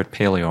accurate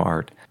paleo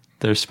art.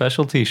 Their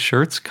specialty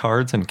shirts,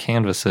 cards, and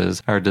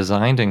canvases are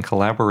designed in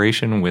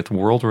collaboration with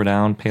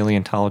world-renowned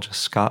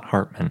paleontologist Scott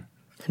Hartman.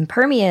 And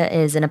Permia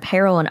is an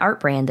apparel and art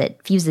brand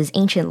that fuses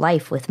ancient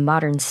life with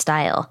modern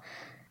style.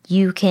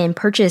 You can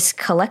purchase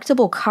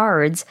collectible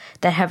cards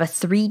that have a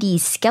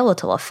 3D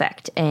skeletal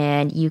effect,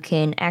 and you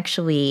can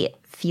actually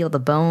feel the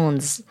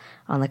bones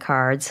on the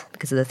cards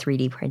because of the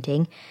 3D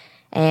printing.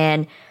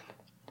 And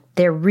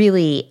they're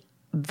really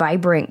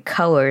vibrant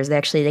colors.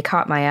 They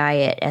caught my eye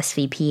at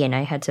SVP, and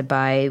I had to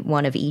buy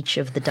one of each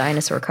of the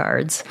dinosaur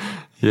cards.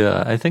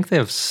 Yeah, I think they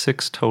have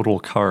 6 total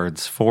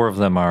cards. 4 of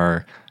them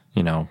are,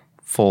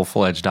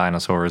 full-fledged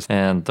dinosaurs.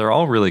 And they're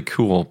all really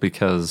cool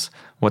because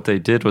what they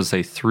did was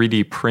they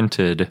 3D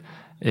printed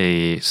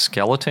a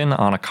skeleton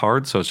on a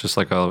card. So it's just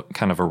like a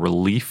kind of a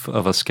relief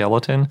of a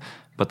skeleton.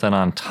 But then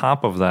on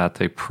top of that,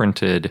 they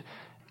printed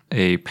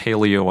a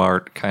paleo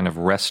art kind of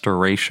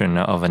restoration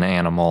of an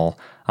animal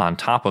on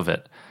top of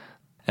it.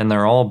 And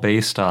they're all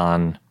based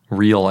on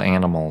real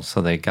animals.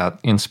 So they got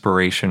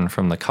inspiration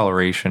from the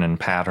coloration and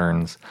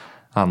patterns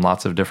on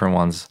lots of different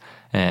ones.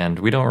 And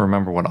we don't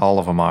remember what all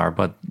of them are,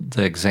 but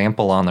the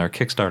example on their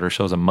Kickstarter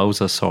shows a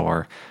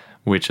mosasaur,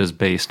 which is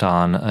based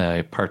on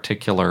a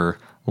particular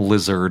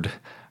lizard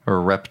or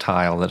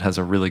reptile that has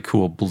a really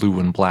cool blue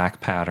and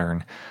black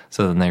pattern.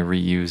 So then they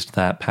reused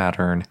that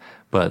pattern,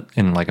 but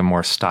in like a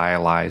more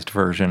stylized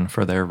version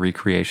for their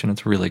recreation.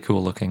 It's really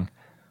cool looking.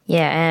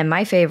 Yeah, and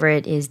my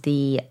favorite is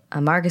the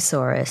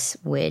Amargasaurus,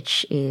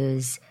 which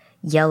is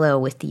yellow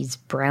with these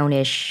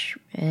brownish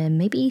and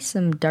maybe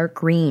some dark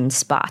green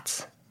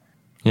spots.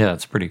 Yeah,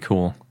 it's pretty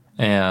cool.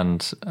 And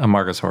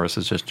Amargasaurus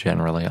is just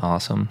generally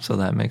awesome, so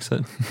that makes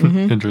it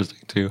interesting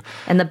too.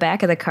 And the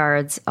back of the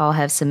cards all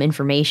have some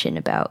information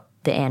about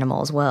the animal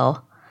as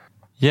well.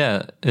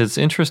 Yeah, it's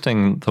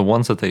interesting. The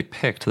ones that they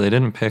picked, they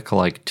didn't pick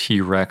like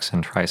T-Rex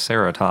and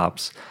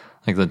Triceratops.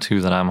 Like the 2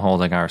 that I'm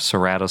holding are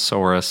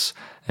Ceratosaurus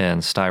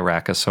and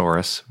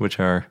Styracosaurus, which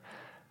are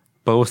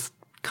both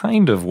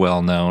kind of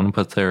well known,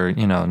 but they're,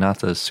 not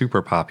the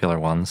super popular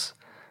ones.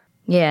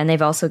 Yeah, and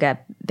they've also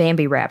got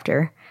Bambi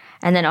Raptor.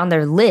 And then on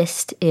their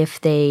list,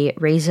 if they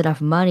raise enough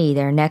money,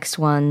 their next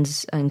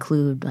ones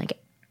include like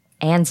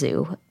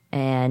Anzu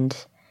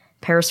and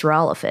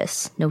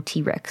Parasaurolophus. No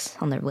T-Rex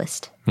on their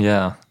list.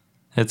 Yeah,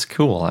 it's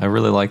cool. I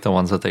really like the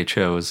ones that they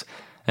chose.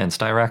 And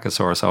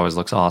Styracosaurus always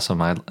looks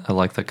awesome. I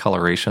like the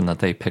coloration that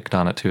they picked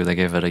on it too. They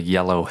gave it a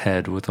yellow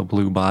head with a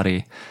blue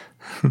body.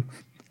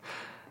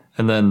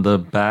 And then the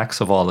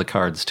backs of all the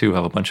cards too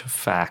have a bunch of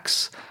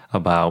facts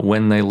about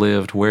when they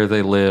lived, where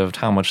they lived,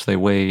 how much they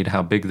weighed,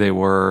 how big they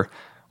were,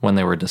 when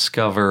they were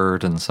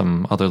discovered, and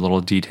some other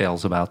little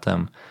details about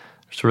them.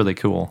 It's really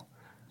cool.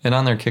 And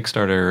on their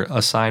Kickstarter,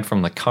 aside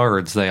from the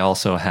cards, they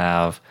also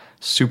have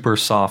super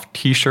soft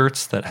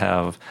t-shirts that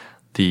have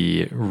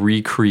the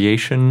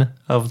recreation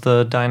of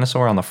the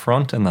dinosaur on the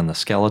front and then the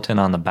skeleton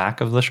on the back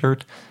of the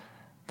shirt.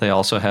 They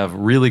also have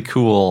really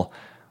cool,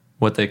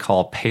 what they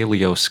call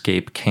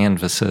paleoscape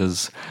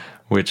canvases,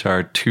 which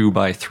are 2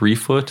 by 3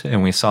 foot.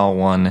 And we saw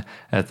one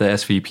at the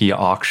SVP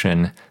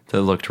auction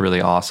that looked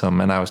really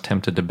awesome. And I was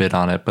tempted to bid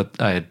on it, but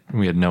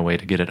we had no way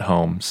to get it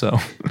home. So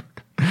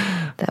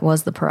that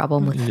was the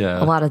problem with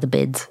a lot of the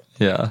bids.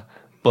 Yeah.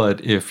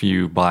 But if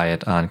you buy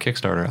it on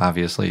Kickstarter,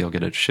 obviously you'll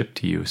get it shipped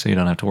to you. So you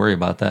don't have to worry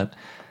about that.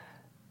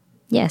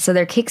 Yeah. So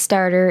their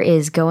Kickstarter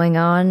is going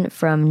on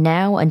from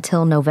now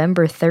until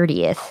November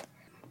 30th.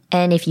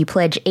 And if you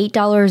pledge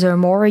 $8 or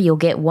more, you'll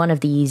get one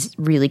of these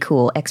really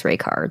cool X-ray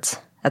cards.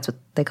 That's what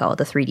they call it,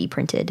 the 3D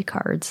printed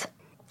cards.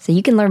 So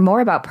you can learn more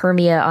about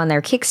Permia on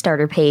their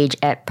Kickstarter page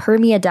at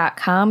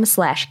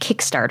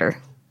permia.com/Kickstarter.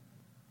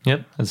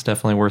 Yep, it's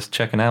definitely worth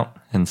checking out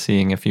and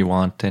seeing if you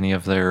want any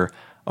of their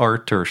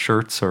art or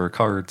shirts or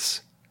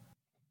cards.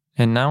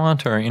 And now on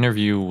to our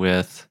interview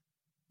with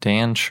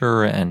Dan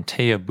Schur and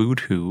Taya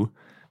Budhu,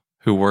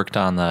 who worked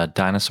on the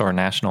Dinosaur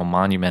National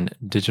Monument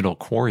Digital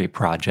Quarry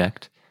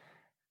project.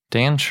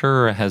 Dan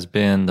Schur has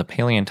been the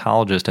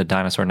paleontologist at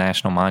Dinosaur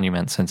National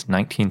Monument since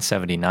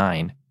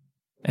 1979,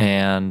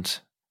 and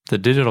the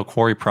Digital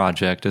Quarry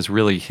project is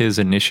really his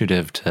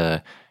initiative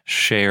to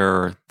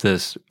share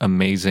this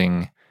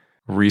amazing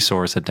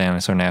resource at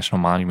Dinosaur National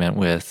Monument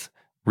with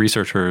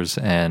researchers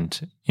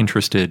and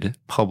interested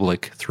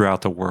public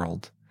throughout the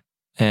world.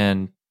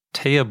 And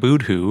Taya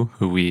Budhu,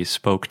 who we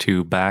spoke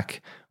to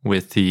back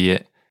with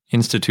the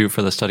Institute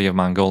for the Study of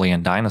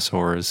Mongolian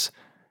Dinosaurs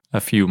a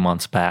few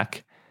months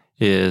back,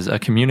 is a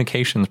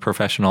communications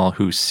professional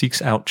who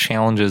seeks out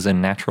challenges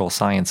in natural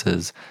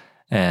sciences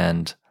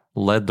and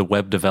led the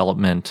web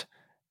development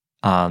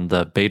on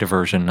the beta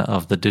version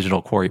of the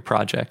Digital Quarry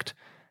project.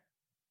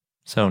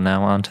 So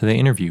now on to the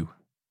interview.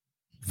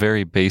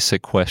 Very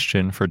basic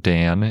question for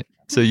Dan.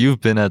 So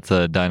you've been at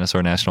the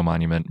Dinosaur National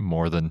Monument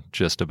more than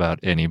just about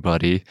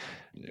anybody.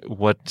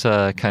 What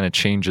kind of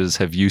changes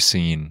have you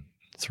seen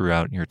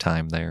throughout your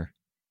time there?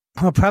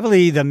 Well,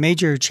 probably the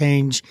major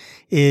change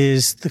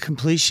is the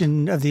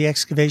completion of the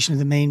excavation of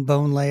the main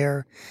bone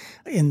layer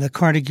in the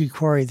Carnegie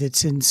Quarry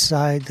that's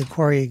inside the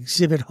quarry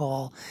exhibit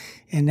hall,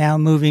 and now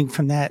moving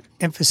from that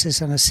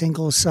emphasis on a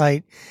single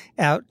site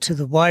out to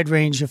the wide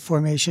range of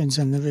formations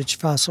and the rich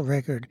fossil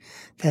record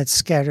that's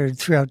scattered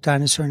throughout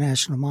Dinosaur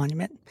National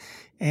Monument.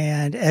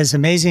 And as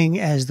amazing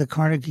as the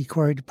Carnegie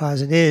Quarry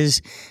deposit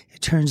is,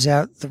 it turns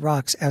out the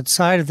rocks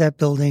outside of that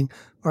building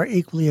are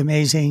equally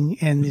amazing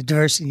in the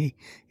diversity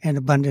and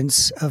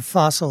abundance of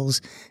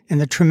fossils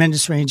and the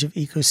tremendous range of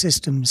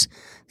ecosystems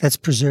that's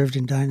preserved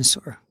in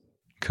Dinosaur.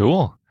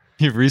 Cool.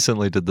 You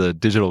recently did the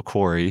Digital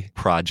Quarry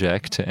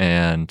project,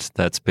 and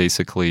that's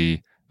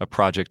basically a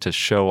project to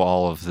show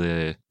all of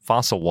the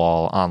fossil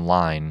wall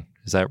online.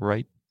 Is that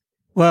right?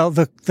 Well,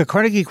 the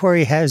Carnegie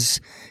Quarry has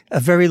a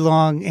very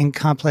long and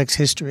complex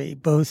history,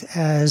 both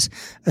as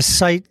a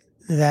site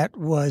that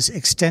was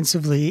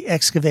extensively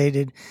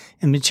excavated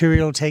and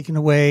material taken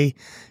away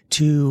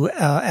to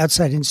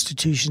outside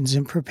institutions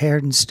and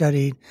prepared and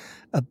studied.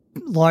 A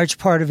large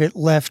part of it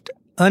left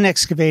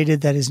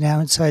unexcavated that is now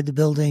inside the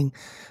building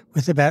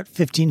with about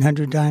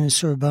 1,500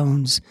 dinosaur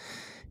bones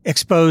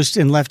exposed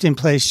and left in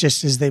place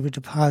just as they were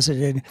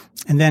deposited.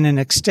 And then an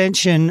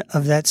extension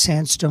of that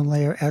sandstone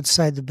layer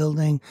outside the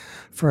building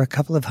for a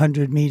couple of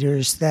 100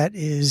 meters that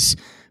is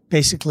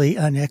basically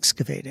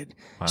unexcavated.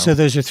 Wow. So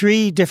those are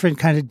 3 different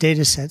kind of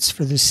data sets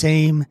for the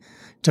same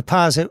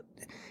deposit,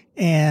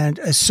 and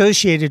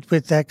associated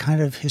with that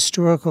kind of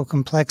historical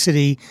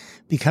complexity,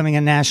 becoming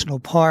a national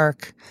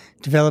park,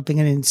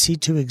 developing an in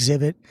situ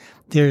exhibit,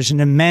 there's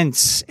an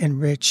immense and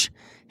rich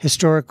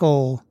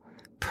historical,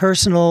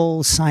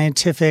 personal,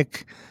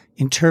 scientific,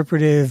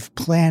 interpretive,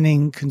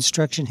 planning,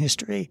 construction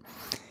history.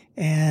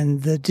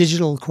 And the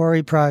Digital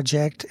Quarry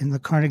project and the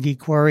Carnegie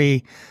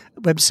Quarry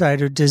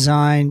website are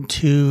designed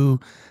to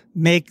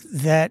make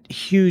that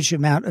huge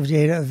amount of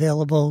data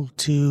available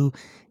to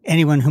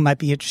anyone who might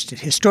be interested.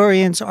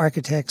 Historians,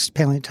 architects,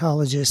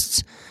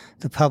 paleontologists,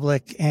 the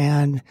public,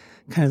 and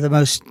kind of the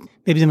most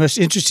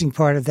interesting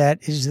part of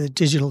that is the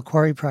Digital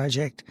Quarry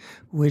project,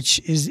 which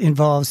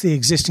involves the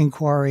existing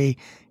quarry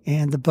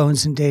and the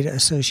bones and data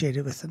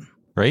associated with them.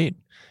 Great.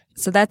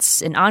 So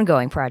that's an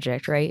ongoing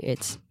project, right?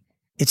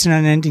 It's an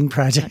unending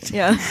project.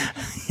 Yeah.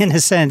 In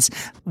a sense,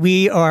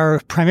 we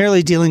are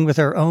primarily dealing with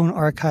our own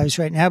archives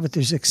right now, but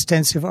there's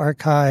extensive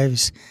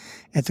archives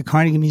at the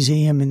Carnegie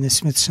Museum and the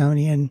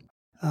Smithsonian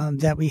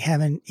that we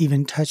haven't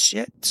even touched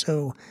yet.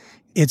 So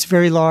it's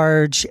very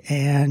large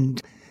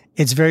and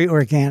it's very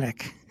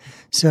organic.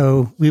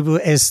 So we will,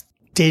 as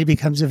data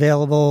becomes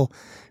available,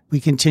 we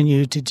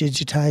continue to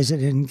digitize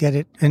it and get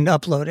it and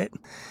upload it.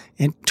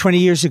 And 20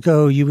 years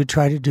ago, you would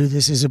try to do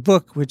this as a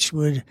book, which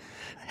would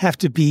have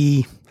to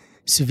be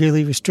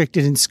severely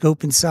restricted in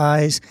scope and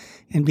size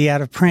and be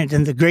out of print.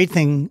 And the great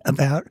thing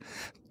about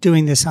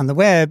doing this on the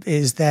web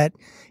is that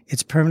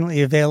it's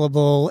permanently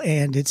available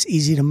and it's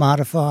easy to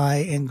modify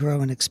and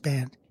grow and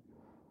expand.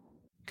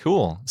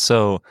 Cool.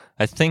 So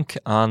I think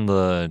on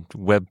the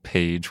web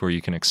page where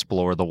you can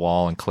explore the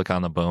wall and click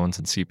on the bones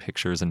and see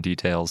pictures and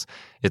details,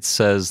 it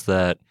says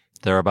that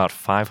there are about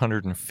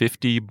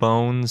 550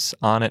 bones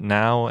on it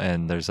now,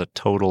 and there's a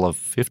total of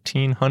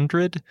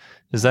 1,500.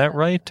 Is that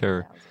right?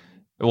 Or,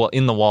 well,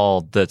 in the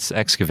wall that's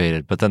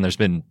excavated, but then there's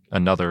been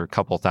another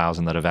couple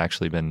thousand that have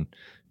actually been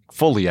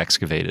fully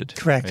excavated.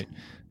 Correct. Right?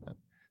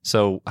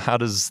 So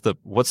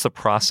what's the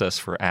process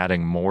for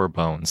adding more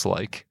bones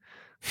like?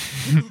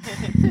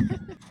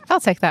 I'll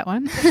take that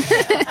one.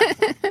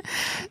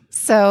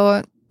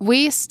 So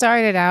we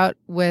started out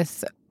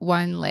with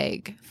one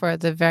leg for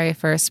the very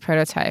first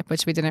prototype,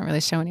 which we didn't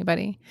really show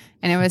anybody.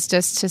 And it was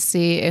just to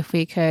see if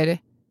we could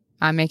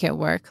make it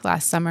work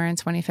last summer in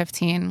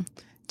 2015,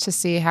 to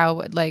see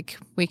how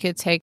we could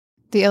take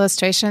the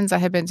illustrations that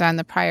had been done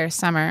the prior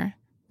summer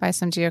by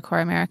some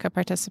GeoCore America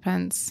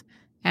participants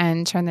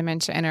and turn them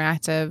into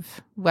interactive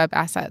web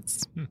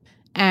assets.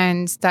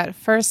 And that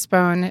first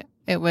bone,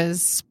 it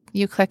was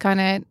you click on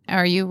it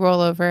or you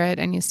roll over it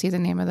and you see the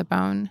name of the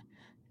bone.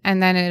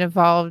 And then it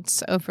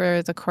evolved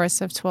over the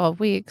course of 12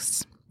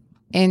 weeks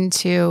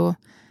into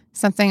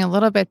something a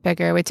little bit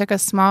bigger. We took a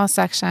small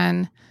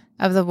section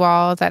of the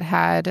wall that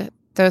had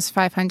those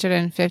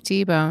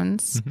 550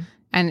 bones. Mm-hmm.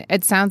 And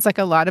it sounds like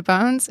a lot of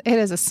bones. It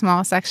is a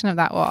small section of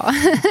that wall.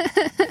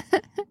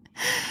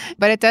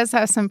 But it does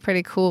have some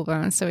pretty cool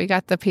bones. So we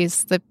got the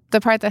piece, the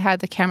part that had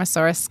the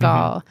Camosaurus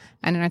skull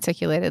and an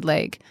articulated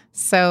leg.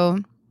 So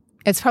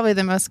it's probably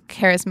the most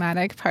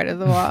charismatic part of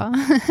the wall.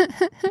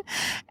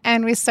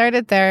 And we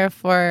started there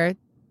for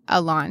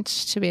a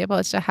launch to be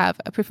able to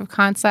have a proof of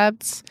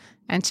concept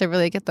and to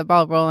really get the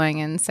ball rolling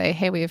and say,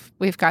 hey,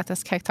 we've got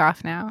this kicked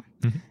off now.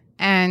 Mm-hmm.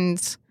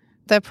 And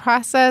the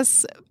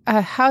process,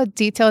 how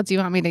detailed do you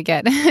want me to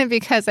get?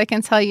 Because I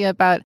can tell you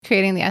about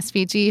creating the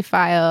SVG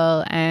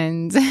file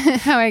and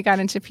how I got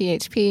into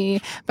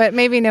PHP, but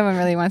maybe no one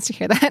really wants to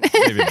hear that.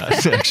 Maybe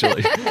not,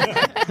 actually.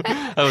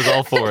 I was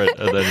all for it,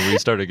 and then we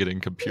started getting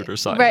computer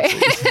science. Right.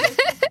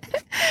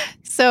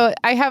 So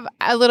I have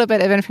a little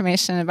bit of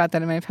information about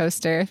that in my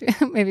poster.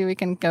 Maybe we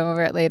can go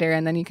over it later,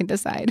 and then you can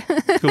decide.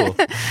 Cool.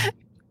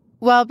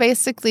 Well,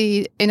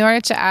 basically, in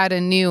order to add a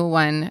new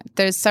one,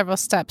 there's several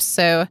steps.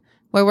 So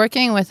we're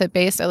working with a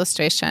base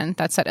illustration.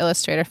 That's that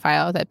Illustrator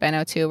file that Ben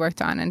O2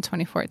 worked on in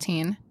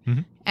 2014.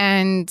 Mm-hmm.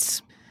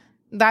 And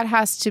that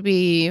has to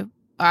be,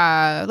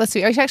 let's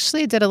see, I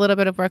actually did a little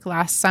bit of work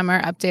last summer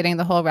updating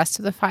the whole rest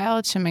of the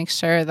file to make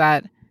sure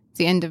that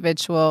the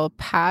individual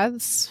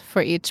paths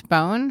for each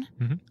bone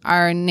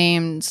are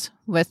named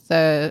with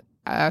the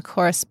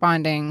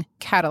corresponding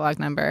catalog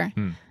number.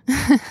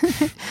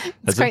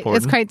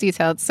 It's quite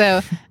detailed.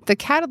 So the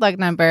catalog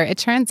number, it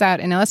turns out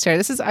in Illustrator,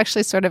 this is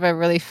actually sort of a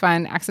really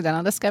fun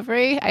accidental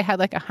discovery. I had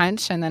a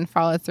hunch and then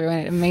followed through,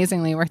 and it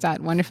amazingly worked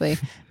out wonderfully.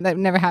 That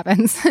never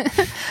happens.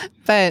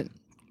 But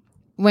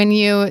when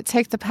you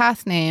take the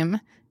path name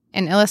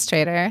in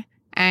Illustrator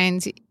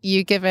and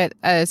you give it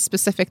a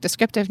specific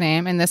descriptive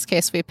name, in this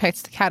case, we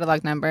picked the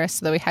catalog number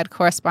so that we had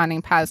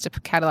corresponding paths to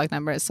catalog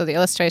numbers. So the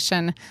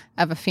illustration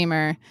of a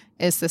femur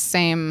is the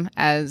same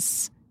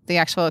as the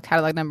actual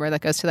catalog number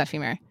that goes to that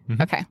femur.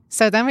 Mm-hmm. Okay.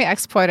 So then we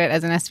export it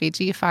as an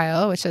SVG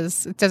file, which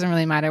it doesn't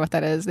really matter what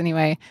that is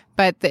anyway,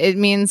 but it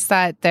means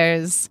that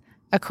there's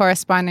a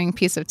corresponding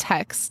piece of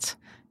text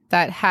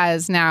that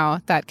has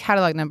now that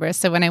catalog number.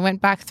 So when I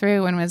went back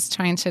through and was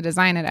trying to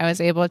design it, I was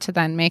able to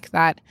then make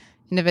that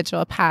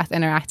individual path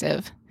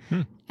interactive.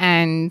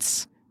 And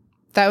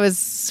that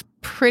was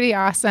pretty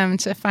awesome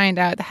to find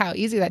out how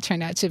easy that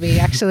turned out to be,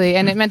 actually.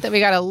 And it meant that we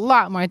got a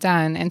lot more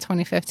done in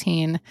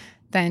 2015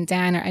 than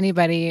Dan or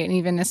anybody, and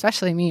even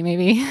especially me,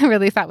 maybe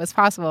really thought was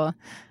possible.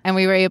 And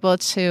we were able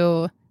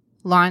to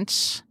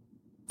launch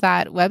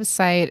that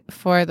website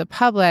for the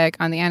public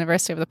on the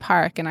anniversary of the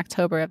park in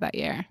October of that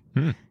year.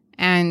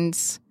 And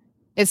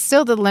it's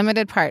still the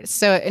limited part.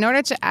 So in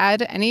order to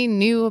add any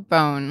new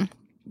bone,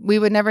 we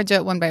would never do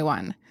it one by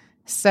one.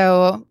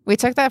 So we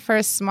took that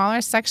first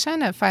smaller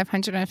section of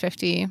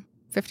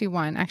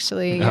 51,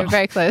 actually. You're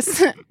very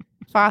close,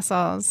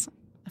 fossils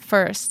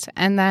first.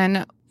 And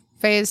then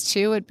phase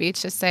 2 would be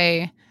to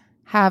say,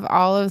 have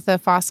all of the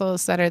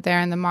fossils that are there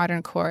in the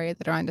modern quarry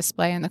that are on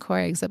display in the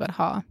quarry exhibit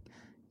hall.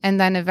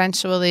 And then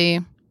eventually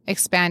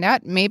expand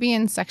out, maybe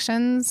in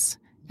sections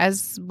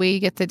as we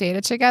get the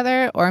data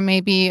together, or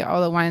maybe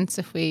all at once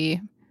if we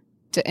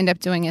end up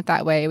doing it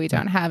that way. We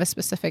don't have a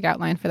specific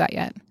outline for that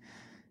yet.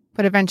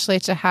 But eventually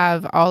to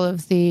have all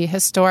of the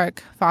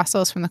historic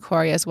fossils from the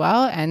quarry as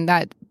well, and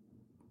that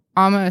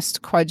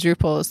almost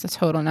quadruples the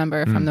total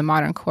number from the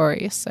modern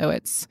quarry. So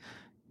it's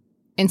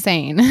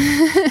insane.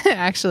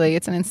 Actually,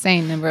 it's an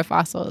insane number of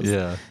fossils.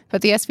 Yeah.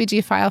 But the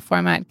SVG file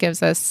format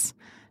gives us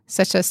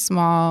such a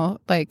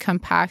small,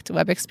 compact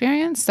web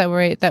experience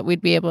that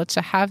we'd be able to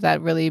have that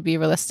really be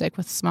realistic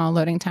with small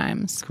loading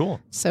times.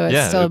 Cool. So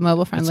it's still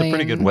mobile friendly. It's a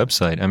pretty good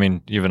website. I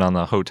mean, even on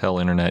the hotel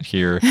internet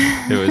here,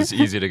 it was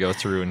easy to go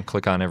through and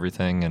click on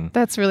everything. And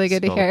that's really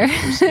good to hear.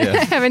 Yeah.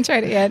 I haven't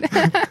tried it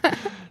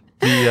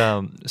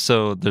yet.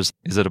 So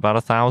is it about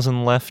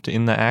 1,000 left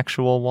in the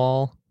actual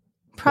wall?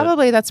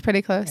 Probably that's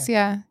pretty close.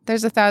 Yeah.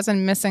 There's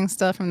 1,000 missing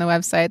still from the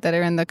website that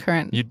are in the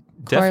current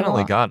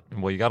definitely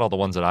wall. you got all the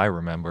ones that I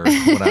remember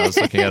when I was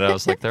looking at it. I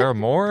was like, there are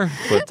more,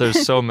 but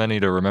there's so many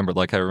to remember.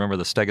 Like I remember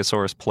the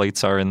Stegosaurus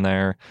plates are in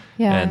there.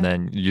 Yeah. And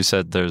then you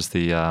said there's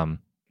the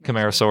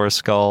Camarasaurus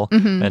skull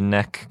and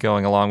neck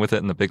going along with it,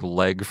 and the big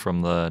leg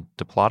from the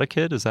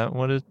Diplodocid. Is that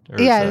what it?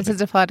 Yeah, it's a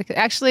Diplodocus.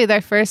 Actually,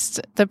 the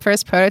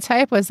first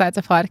prototype was that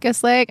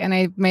Diplodocus leg, and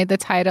I made the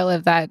title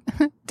of that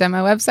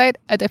demo website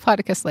a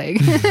Diplodocus leg.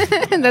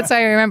 That's how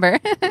I remember.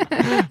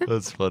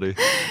 That's funny.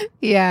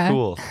 Yeah.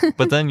 Cool.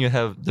 But then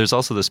there's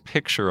also this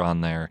picture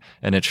on there,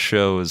 and it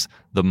shows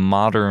the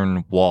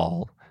modern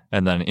wall.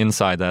 And then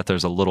inside that,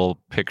 there's a little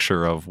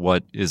picture of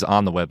what is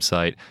on the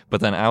website. But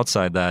then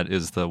outside that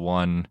is the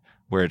one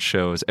where it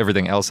shows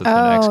everything else that's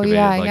been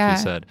excavated, you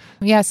said.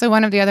 Yeah, so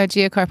one of the other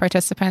GeoCore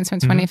participants from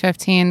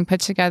 2015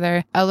 put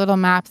together a little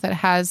map that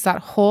has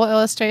that whole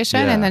illustration,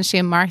 and then she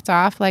marked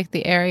off like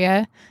the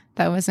area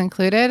that was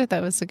included.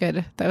 That was a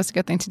good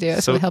thing to do. It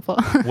was really helpful.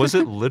 Was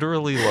it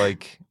literally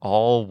like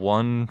all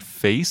one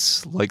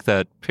face, like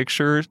that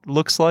picture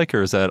looks like,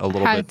 or is that a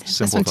little bit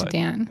simplified? This one to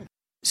Dan.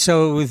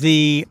 So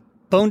the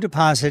bone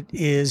deposit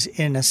is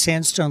in a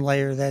sandstone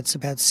layer that's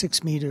about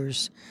 6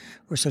 meters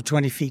or so,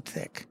 20 feet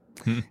thick.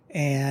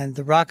 And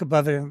the rock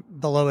above it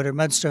and below it are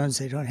mudstones.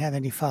 They don't have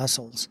any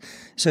fossils.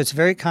 So it's a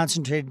very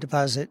concentrated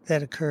deposit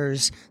that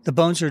occurs. The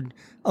bones are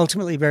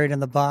ultimately buried on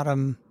the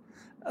bottom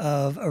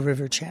of a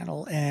river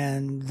channel.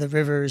 And the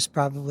river is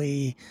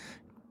probably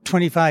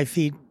 25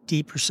 feet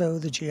deep or so,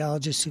 the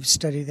geologists who've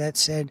studied that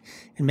said,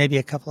 and maybe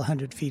a couple of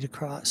 100 feet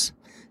across.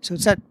 So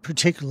it's not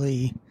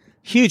particularly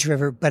huge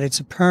river, but it's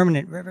a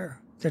permanent river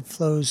that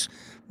flows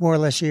more or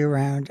less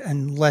year-round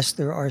unless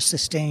there are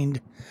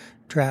sustained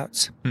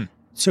droughts.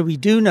 So we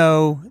do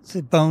know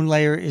the bone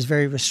layer is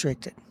very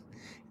restricted.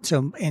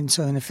 So in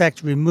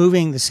effect,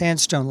 removing the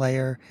sandstone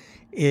layer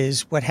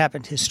is what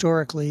happened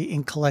historically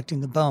in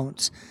collecting the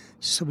bones.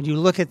 So when you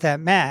look at that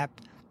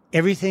map,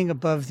 everything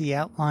above the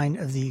outline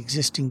of the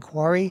existing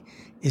quarry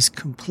is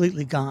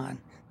completely gone.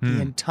 The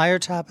entire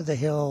top of the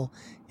hill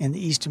and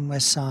the east and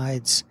west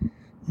sides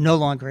no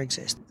longer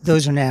exist.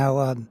 Those are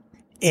now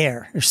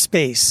air or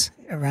space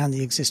around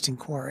the existing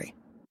quarry.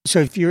 So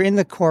if you're in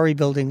the quarry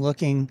building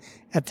looking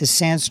at the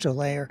sandstone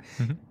layer,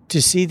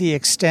 to see the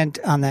extent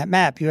on that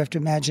map, you have to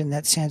imagine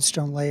that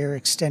sandstone layer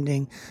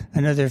extending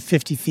another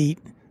 50 feet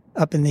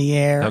up in the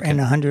air and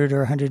 100 or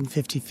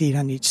 150 feet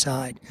on each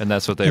side. And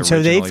that's what they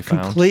originally found? So they've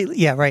completely,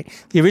 yeah, right.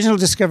 The original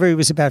discovery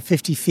was about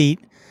 50 feet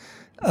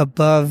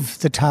above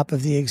the top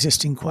of the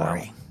existing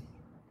quarry. Wow.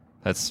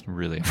 That's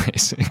really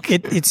amazing.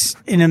 It's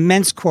an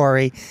immense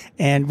quarry.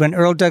 And when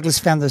Earl Douglas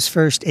found those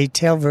first 8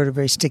 tail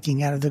vertebrae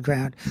sticking out of the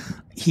ground,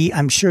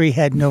 I'm sure he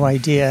had no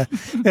idea.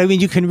 I mean,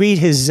 you can read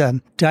his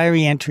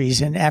diary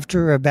entries, and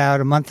after about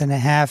a month and a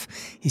half,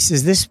 he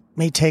says, this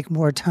may take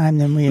more time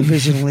than we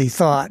originally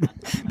thought.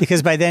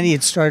 Because by then he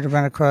had started to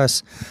run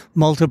across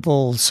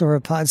multiple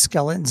sauropod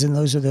skeletons, and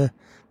those are the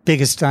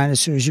biggest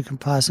dinosaurs you can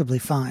possibly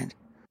find.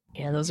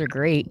 Yeah, those are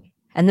great.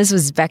 And this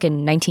was back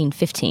in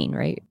 1915,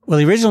 right? Well,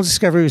 the original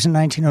discovery was in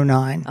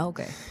 1909. Oh,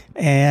 okay.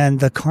 And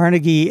the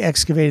Carnegie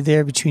excavated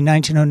there between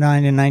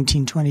 1909 and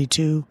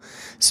 1922.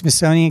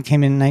 Smithsonian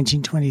came in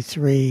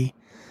 1923.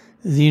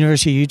 The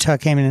University of Utah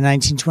came in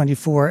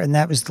 1924, and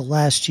that was the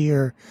last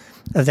year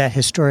of that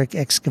historic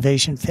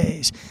excavation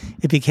phase.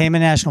 It became a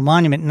national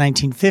monument in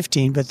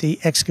 1915, but the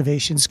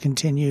excavations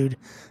continued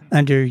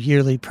under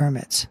yearly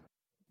permits.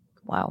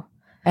 Wow.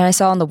 And I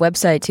saw on the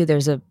website, too,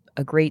 there's a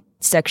great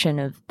section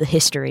of the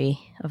history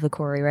of the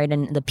quarry, right?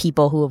 And the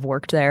people who have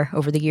worked there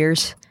over the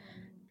years.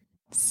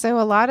 So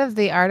a lot of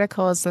the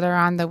articles that are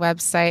on the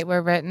website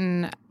were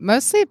written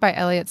mostly by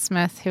Elliott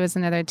Smith, who was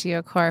another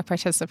GeoCore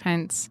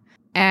participant.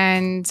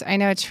 And I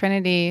know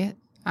Trinity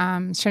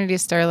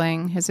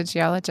Sterling, who's a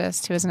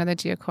geologist, who was another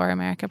GeoCore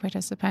America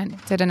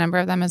participant, did a number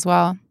of them as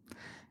well.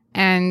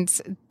 And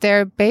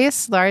they're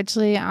based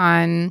largely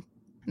on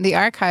the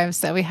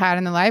archives that we had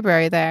in the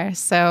library there.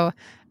 So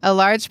a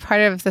large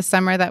part of the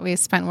summer that we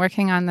spent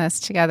working on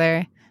this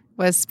together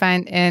was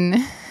spent in...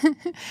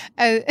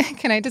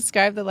 can I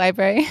describe the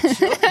library?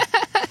 Sure.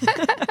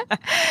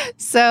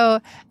 So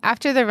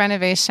after the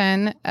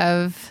renovation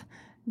of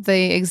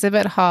the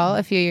exhibit hall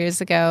a few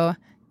years ago,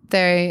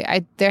 there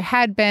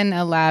had been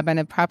a lab and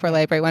a proper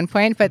library at one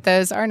point, but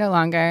those are no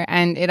longer,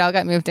 and it all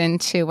got moved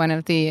into one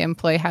of the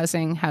employee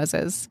housing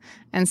houses.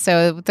 And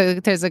so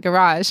there's a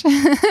garage.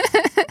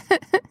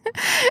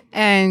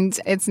 And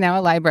it's now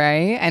a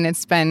library, and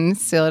it's been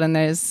sealed, and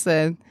there's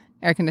an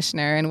air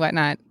conditioner and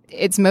whatnot.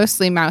 It's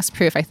mostly mouse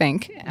proof, I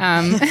think,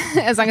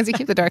 as long as you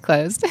keep the door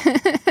closed.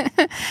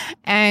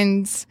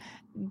 And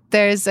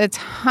there's a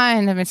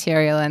ton of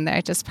material in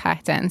there just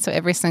packed in. So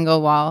every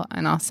single wall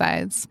on all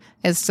sides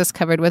is just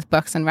covered with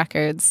books and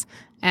records.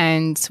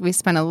 And we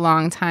spent a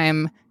long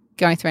time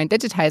going through and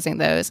digitizing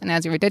those. And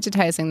as we were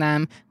digitizing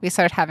them, we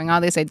started having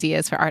all these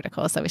ideas for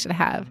articles that we should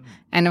have.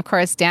 And of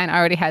course, Dan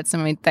already had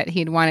some that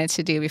he'd wanted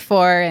to do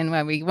before. And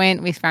when we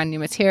went, we found new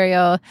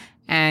material.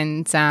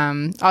 And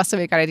also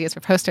we got ideas for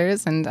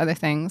posters and other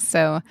things.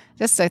 So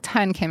just a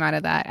ton came out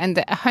of that. And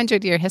the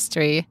 100-year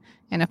history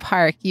in a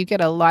park, you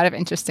get a lot of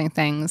interesting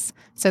things.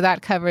 So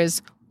that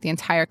covers the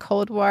entire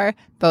Cold War,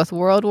 both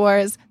world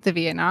wars, the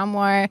Vietnam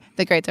War,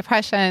 the Great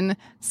Depression,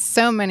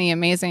 so many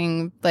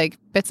amazing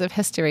bits of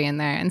history in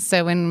there. And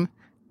so when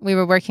we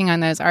were working on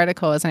those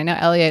articles, and I know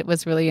Elliot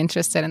was really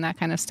interested in that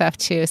kind of stuff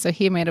too, so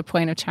he made a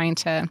point of trying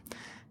to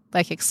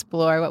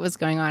explore what was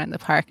going on in the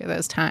park at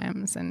those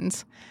times.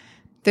 And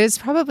there's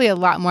probably a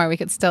lot more we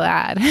could still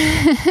add.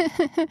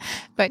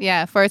 But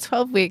yeah, for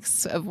 12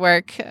 weeks of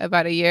work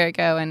about a year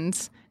ago,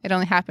 and it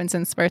only happens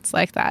in spurts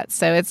like that.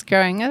 So it's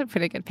growing at a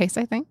pretty good pace,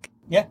 I think.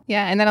 Yeah.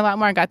 Yeah, and then a lot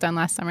more got done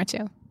last summer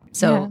too.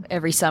 So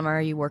every summer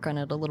you work on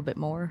it a little bit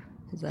more?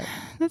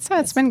 That's how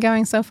it's been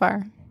going so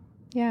far.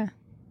 Yeah.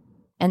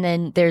 And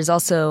then there's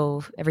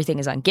also, everything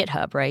is on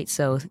GitHub, right?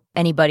 So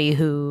anybody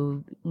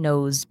who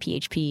knows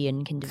PHP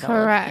and can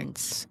develop can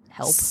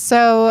help.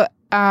 So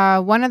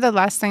one of the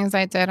last things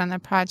I did on the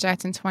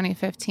project in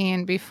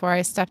 2015 before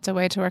I stepped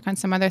away to work on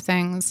some other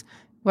things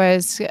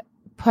was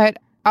put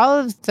all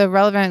of the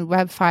relevant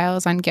web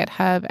files on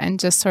GitHub and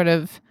just sort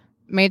of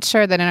made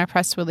sure that in our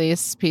press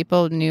release,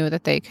 people knew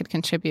that they could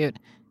contribute.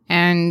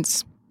 And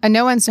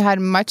no one's had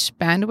much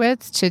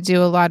bandwidth to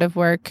do a lot of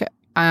work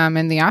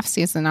in the off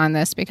season on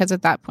this, because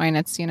at that point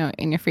it's,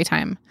 in your free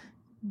time.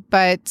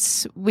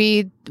 But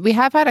we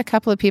have had a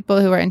couple of people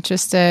who are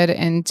interested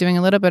in doing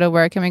a little bit of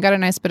work, and we got a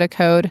nice bit of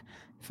code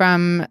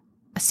from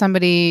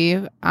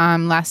somebody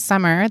last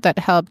summer that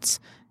helped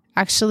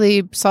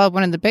actually solve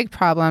one of the big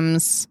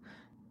problems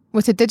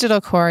with a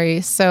digital quarry.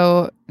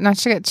 So not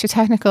to get too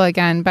technical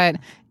again, but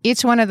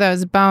each one of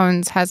those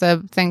bones has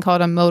a thing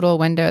called a modal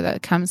window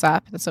that comes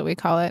up. That's what we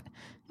call it.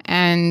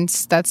 And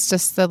that's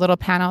just the little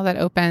panel that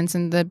opens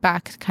and the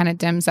back kind of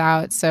dims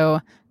out.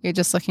 So you're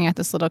just looking at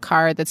this little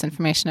card that's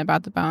information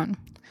about the bone.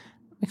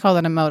 We call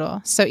it a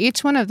modal. So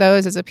each one of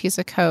those is a piece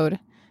of code.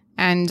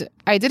 And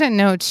I didn't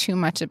know too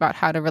much about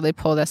how to really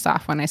pull this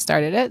off when I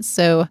started it.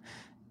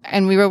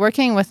 And we were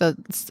working with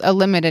a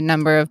limited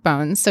number of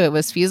bones, so it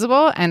was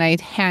feasible, and I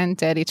hand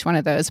did each one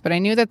of those. But I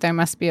knew that there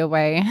must be a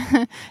way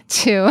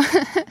to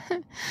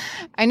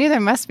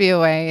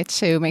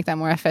make that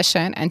more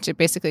efficient and to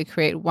basically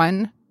create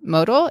one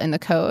modal in the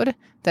code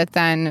that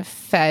then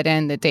fed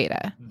in the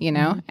data,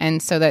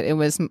 and so that it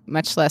was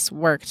much less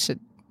work to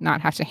not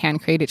have to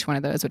hand create each one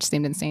of those, which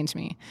seemed insane to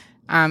me.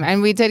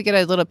 And we did get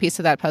a little piece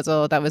of that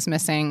puzzle that was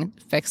missing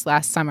fixed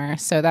last summer.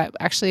 So that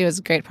actually was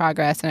great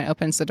progress, and it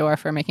opens the door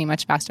for making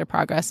much faster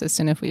progress as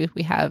soon as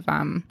we have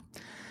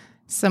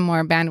some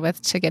more bandwidth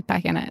to get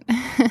back in it.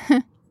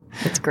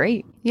 That's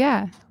great.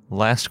 Yeah.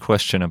 Last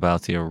question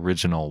about the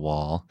original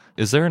wall.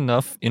 Is there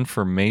enough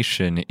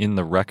information in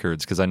the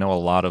records, because I know a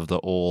lot of the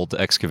old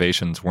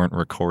excavations weren't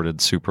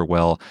recorded super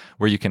well,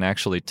 where you can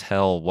actually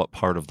tell what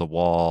part of the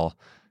wall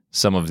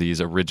some of these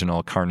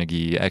original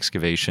Carnegie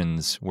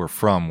excavations were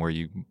from, where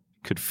you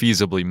could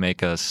feasibly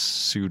make a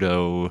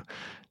pseudo,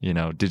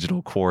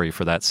 digital quarry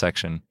for that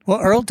section?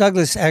 Well, Earl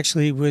Douglas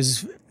actually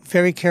was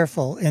very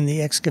careful in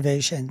the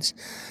excavations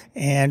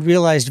and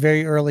realized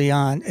very early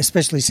on,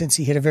 especially since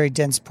he hit a very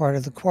dense part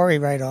of the quarry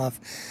right off,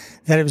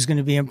 that it was going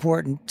to be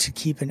important to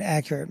keep an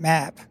accurate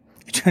map.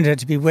 It turned out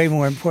to be way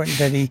more important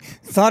than he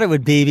thought it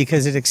would be,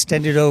 because it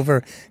extended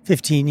over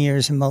 15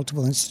 years in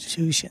multiple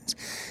institutions.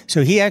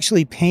 So he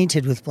actually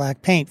painted with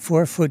black paint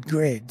 4-foot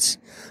grids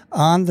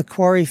on the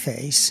quarry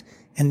face,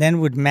 and then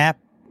would map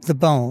the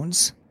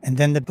bones, and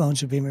then the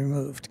bones would be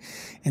removed.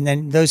 And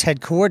then those had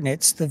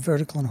coordinates, the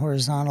vertical and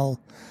horizontal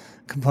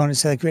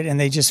components of the grid, and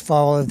they just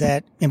followed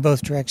that in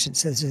both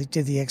directions as they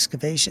did the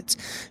excavations.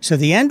 So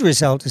the end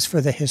result is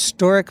for the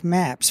historic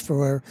maps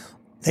for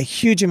the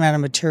huge amount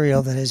of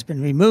material that has been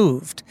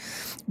removed,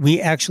 we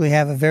actually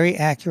have a very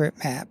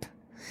accurate map,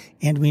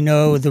 and we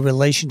know the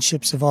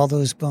relationships of all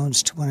those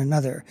bones to one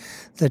another.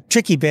 The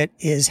tricky bit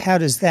is, how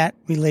does that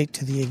relate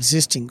to the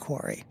existing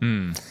quarry?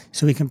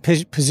 So we can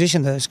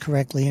position those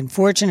correctly. And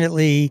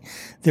fortunately,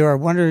 there are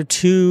one or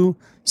two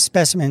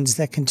specimens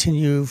that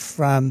continue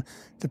from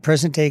the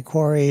present-day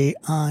quarry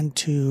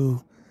onto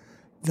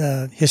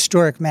the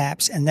historic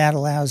maps, and that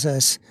allows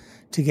us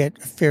to get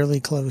a fairly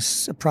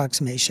close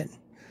approximation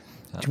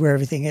to where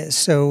everything is.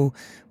 So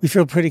we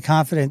feel pretty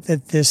confident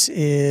that this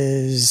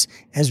is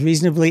as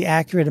reasonably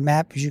accurate a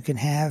map as you can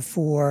have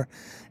for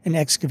an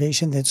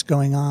excavation that's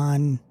going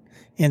on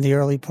in the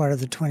early part of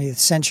the 20th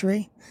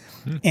century.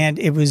 And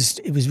it was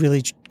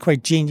really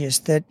quite genius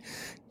that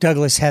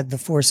Douglas had the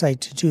foresight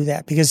to do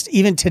that, because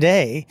even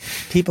today,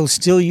 people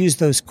still use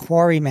those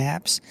quarry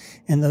maps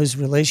and those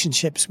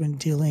relationships when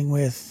dealing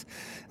with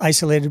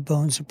isolated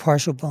bones or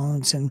partial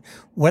bones and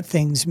what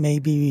things may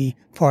be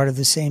part of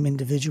the same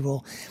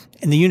individual.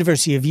 And the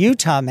University of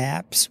Utah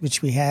maps,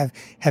 which we have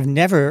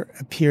never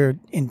appeared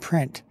in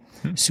print.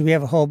 So we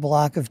have a whole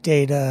block of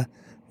data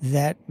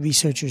that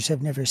researchers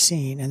have never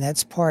seen, and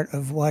that's part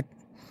of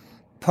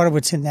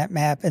what's in that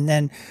map. And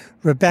then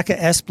Rebecca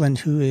Esplin,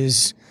 who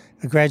is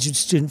a graduate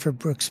student for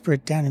Brooks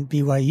Britt down in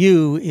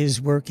BYU, is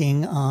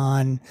working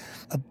on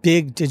a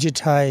big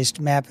digitized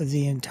map of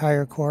the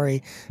entire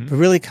quarry, but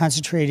really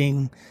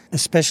concentrating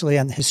especially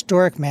on the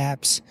historic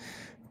maps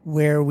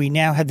where we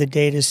now have the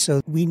data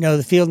so we know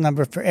the field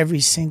number for every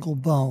single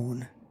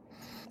bone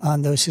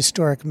on those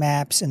historic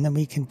maps, and then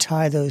we can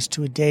tie those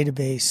to a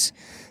database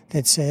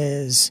that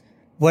says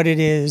what it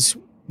is,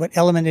 what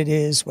element it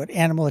is, what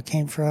animal it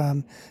came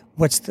from,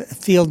 what's the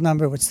field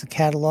number, what's the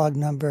catalog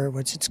number,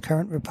 what's its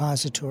current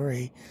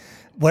repository,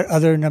 what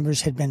other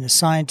numbers had been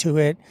assigned to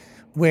it,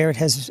 where it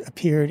has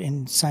appeared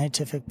in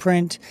scientific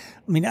print.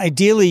 I mean,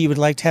 ideally, you would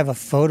like to have a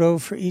photo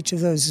for each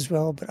of those as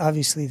well, but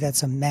obviously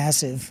that's a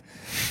massive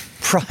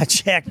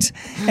project.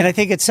 And I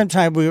think at some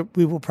time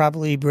we will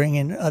probably bring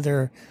in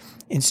other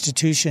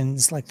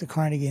institutions like the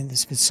Carnegie and the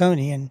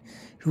Smithsonian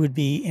who would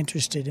be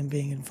interested in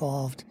being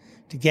involved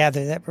to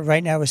gather that. But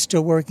right now we're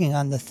still working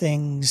on the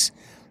things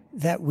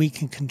that we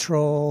can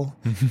control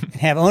and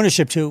have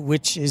ownership to,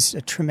 which is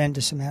a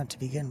tremendous amount to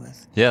begin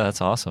with. Yeah,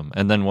 that's awesome.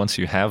 And then once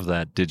you have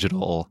that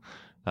digital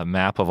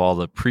map of all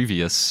the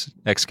previous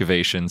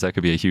excavations, that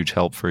could be a huge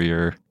help for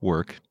your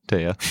work,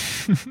 Taya.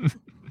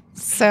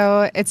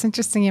 So it's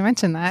interesting you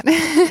mentioned that.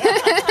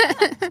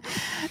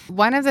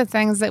 One of the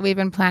things that we've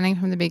been planning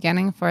from the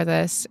beginning for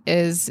this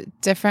is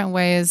different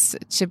ways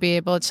to be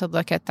able to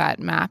look at that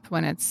map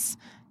when it's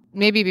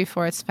maybe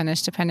before it's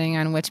finished, depending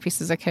on which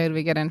pieces of code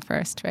we get in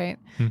first, right?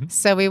 Mm-hmm.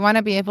 So we want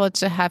to be able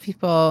to have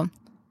people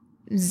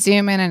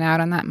zoom in and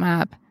out on that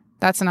map.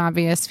 That's an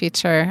obvious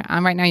feature.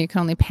 Right now you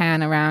can only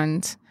pan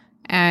around,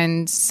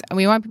 and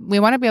we want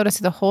to be able to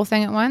see the whole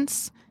thing at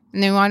once,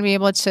 and then we want to be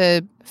able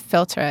to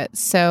filter it.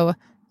 So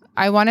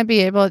I want to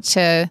be able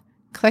to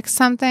click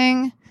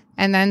something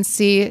and then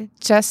see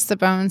just the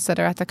bones that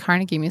are at the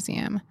Carnegie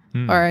Museum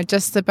or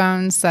just the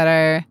bones that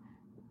are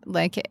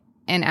like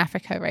in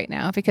Africa right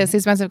now, because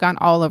these bones have gone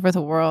all over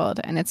the world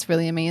and it's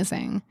really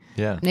amazing.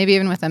 Yeah. Maybe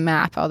even with a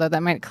map, although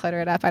that might clutter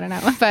it up. I don't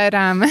know.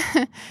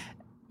 But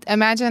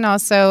imagine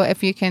also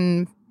if you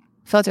can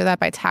filter that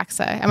by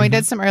taxa. And we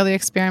did some early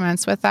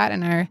experiments with that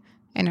in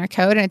our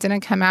code, and it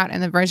didn't come out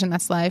in the version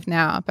that's live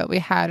now, but we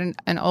had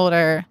an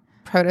older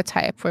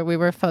prototype where we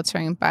were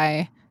filtering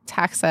by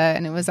taxa,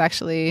 and it was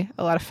actually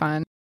a lot of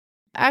fun.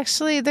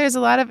 Actually, there's a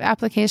lot of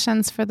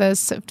applications for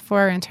this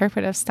for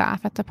interpretive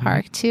staff at the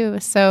park too.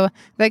 So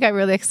they got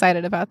really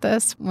excited about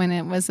this when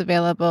it was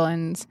available,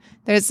 and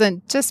there's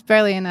just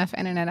barely enough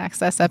internet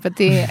access up at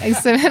the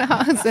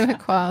exhibit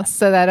qual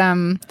so that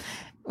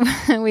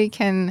we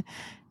can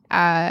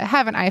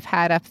have an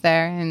iPad up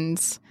there,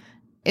 and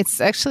it's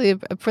actually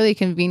a pretty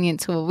convenient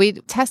tool. We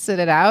tested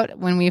it out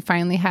when we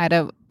finally had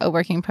a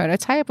working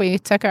prototype. We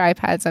took our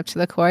iPads up to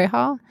the quarry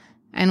hall,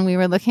 and we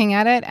were looking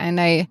at it, and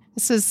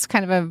this was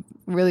kind of a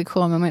really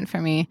cool moment for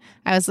me.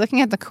 I was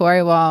looking at the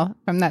quarry wall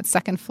from that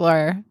second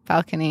floor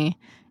balcony,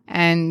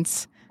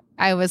 and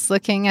I was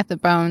looking at the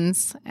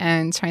bones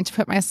and trying to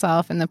put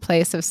myself in the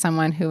place of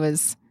someone who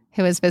was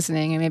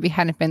visiting and maybe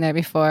hadn't been there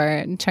before,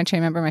 and trying to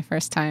remember my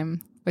first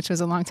time, which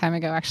was a long time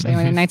ago, actually. I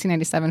went in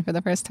 1997 for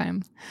the first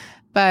time.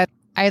 But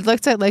I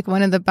looked at like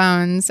one of the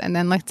bones and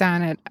then looked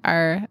down at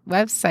our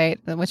website,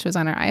 which was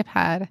on our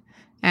iPad,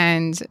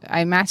 and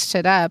I matched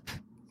it up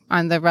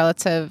on the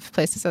relative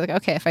places. So like,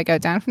 okay, if I go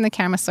down from the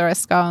Camosaurus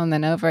skull and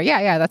then over,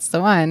 yeah, that's the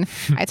one.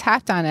 I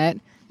tapped on it.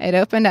 It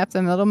opened up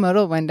the middle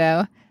modal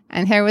window,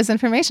 and here was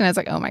information. I was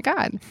like, oh my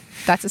God,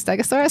 that's a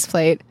Stegosaurus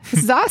plate.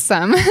 This is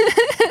awesome.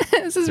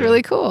 This is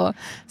really cool.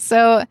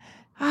 So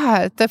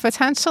the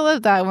potential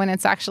of that when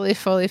it's actually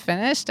fully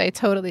finished, I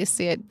totally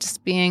see it just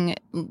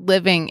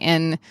living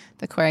in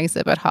the Quarry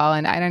Exhibit Hall.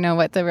 And I don't know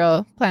what the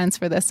real plans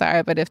for this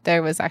are, but if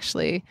there was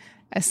actually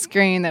a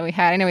screen that we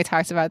had, I know we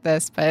talked about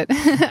this, but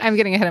I'm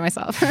getting ahead of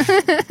myself.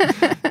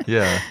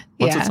 Yeah.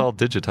 Once it's all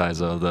digitized,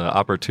 though, the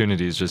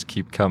opportunities just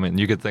keep coming.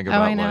 You could think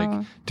about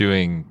like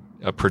doing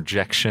a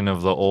projection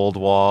of the old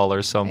wall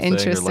or something, or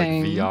like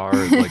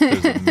VR. Like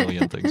there's a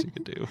million things you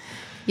could do.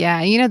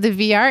 Yeah, the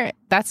VR,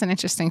 that's an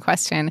interesting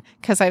question,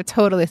 because I've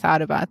totally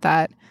thought about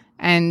that.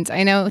 And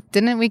I know,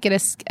 didn't we get a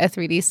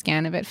 3D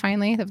scan of it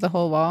finally, of the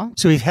whole wall?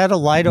 So we've had a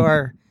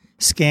LiDAR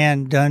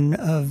scan done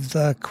of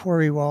the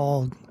quarry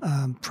wall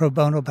pro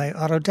bono by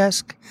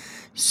Autodesk.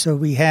 So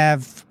we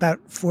have about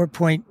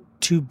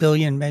 4.2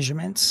 billion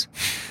measurements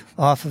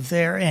off of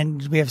there,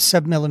 and we have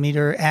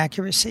sub-millimeter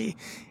accuracy.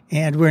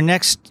 And we're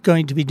next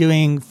going to be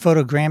doing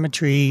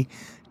photogrammetry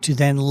to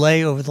then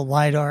lay over the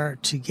LiDAR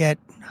to get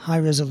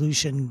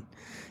high-resolution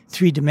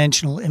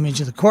three-dimensional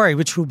image of the quarry,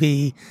 which will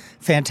be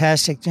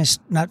fantastic,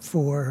 just not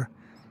for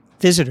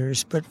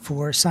visitors, but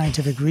for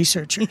scientific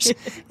researchers.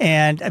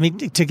 And I mean,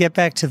 to get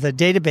back to the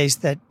database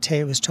that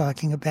Taya was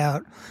talking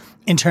about,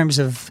 in terms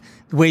of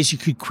the ways you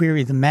could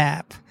query the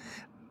map,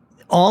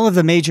 all of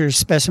the major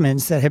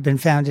specimens that have been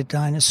found at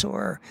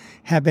Dinosaur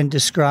have been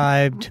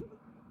described,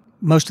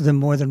 most of them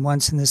more than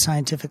once in the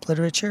scientific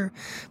literature,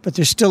 but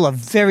there's still a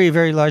very,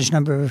 very large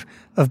number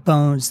of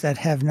bones that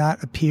have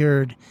not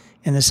appeared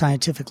in the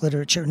scientific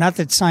literature. Not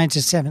that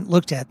scientists haven't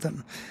looked at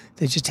them,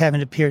 they just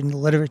haven't appeared in the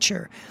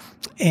literature.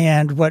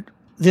 And what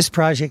this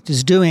project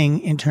is doing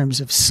in terms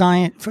of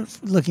science, for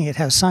looking at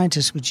how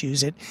scientists would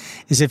use it,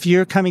 is if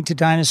you're coming to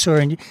Dinosaur,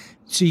 and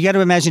so you got to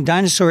imagine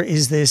Dinosaur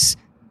is this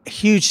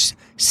huge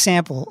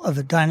sample of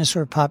a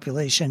dinosaur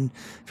population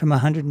from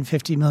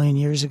 150 million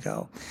years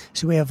ago.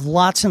 So we have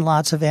lots and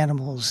lots of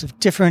animals of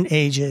different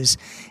ages,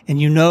 and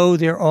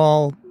they're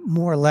all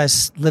more or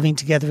less living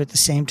together at the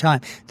same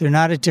time. They're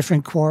not at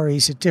different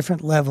quarries, at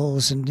different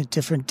levels, and at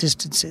different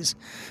distances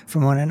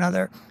from one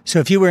another. So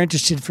if you were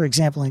interested, for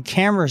example, in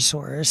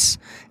Camarasaurus,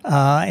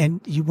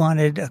 and you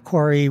wanted a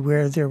quarry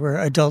where there were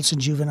adults and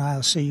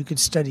juveniles so you could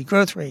study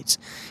growth rates,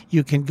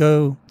 you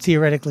can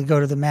theoretically go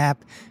to the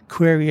map,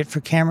 query it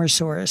for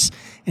Camarasaurus,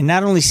 and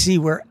not only see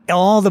where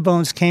all the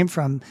bones came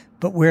from,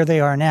 but where they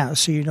are now.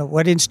 So you know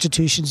what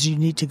institutions you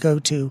need to go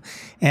to.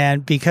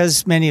 And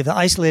because many of the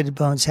isolated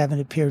bones haven't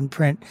appeared in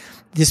print,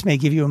 this may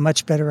give you a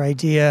much better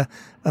idea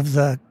of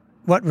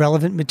what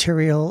relevant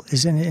material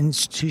is in an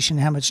institution,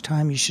 how much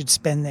time you should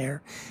spend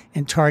there,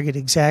 and target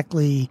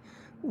exactly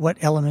what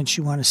elements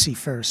you want to see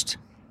first.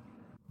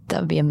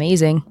 That would be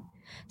amazing.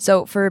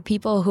 So for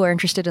people who are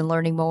interested in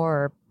learning more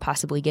or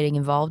possibly getting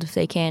involved if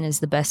they can, is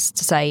the best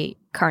site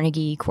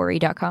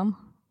carnegiequarry.com?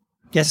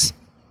 Yes.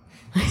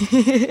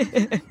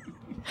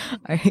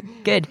 All right,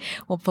 good.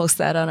 We'll post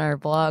that on our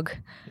blog.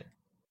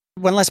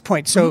 One last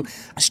point. So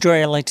a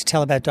story I like to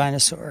tell about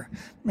dinosaur.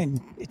 I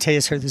mean,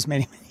 Taya's heard this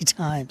many, many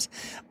times.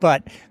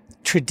 But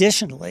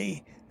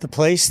traditionally, the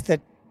place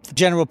that the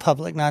general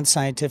public,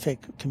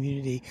 non-scientific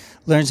community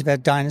learns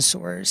about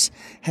dinosaurs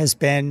has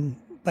been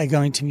by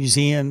going to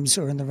museums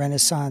or in the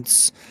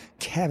Renaissance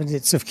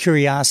cabinets of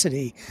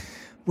curiosity,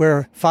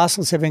 where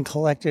fossils have been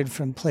collected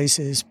from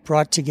places,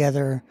 brought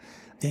together.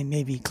 They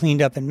may be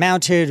cleaned up and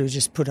mounted or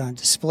just put on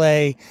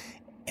display,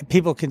 and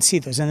people can see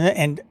those.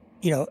 And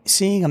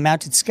seeing a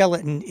mounted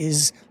skeleton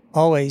is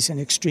always an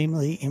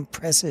extremely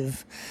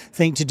impressive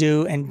thing to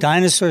do. And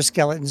dinosaur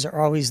skeletons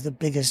are always the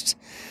biggest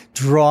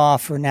draw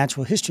for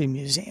natural history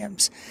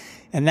museums.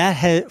 And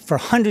for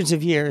hundreds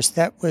of years,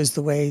 that was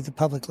the way the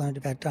public learned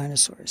about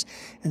dinosaurs.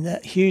 And the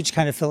huge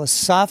kind of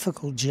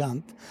philosophical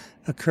jump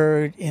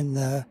occurred in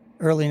the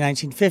early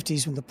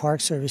 1950s when the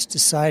Park Service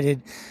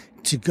decided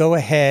to go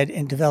ahead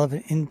and develop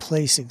an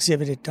in-place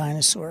exhibited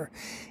dinosaur.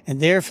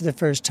 And there, for the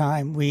first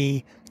time,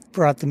 we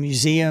brought the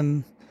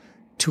museum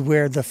to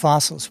where the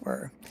fossils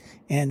were.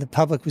 And the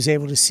public was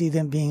able to see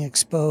them being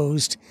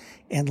exposed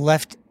and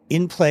left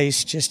in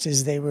place just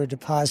as they were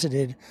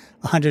deposited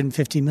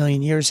 150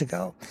 million years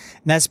ago.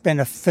 And that's been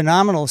a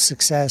phenomenal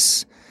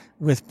success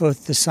with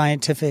both the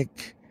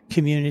scientific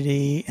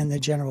community and the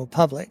general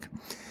public.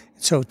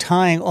 So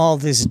tying all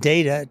this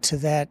data to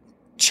that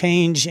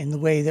change in the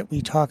way that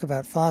we talk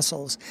about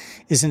fossils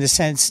is, in a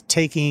sense,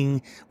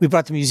 we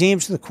brought the museum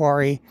to the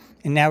quarry,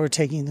 and now we're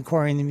taking the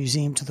quarry and the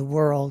museum to the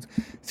world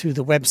through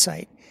the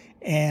website.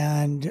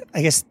 And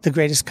I guess the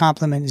greatest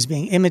compliment is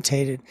being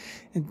imitated.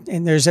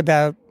 And there's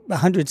about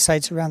 100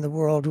 sites around the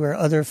world where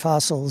other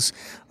fossils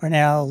are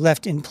now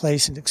left in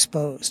place and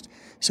exposed.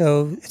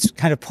 So it's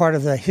kind of part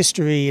of the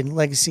history and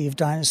legacy of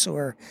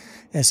dinosaur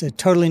as a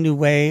totally new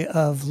way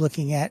of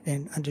looking at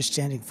and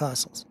understanding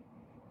fossils.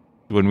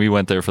 When we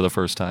went there for the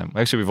first time,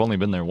 actually, we've only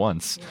been there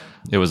once. Yeah.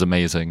 It was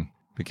amazing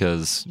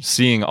because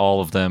seeing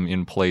all of them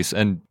in place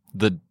and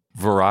the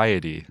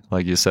variety,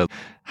 like you said,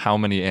 how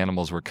many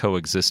animals were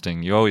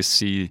coexisting. You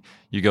always you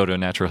go to a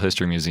natural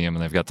history museum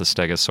and they've got the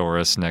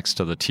Stegosaurus next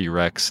to the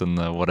T-Rex and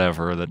the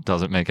whatever that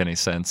doesn't make any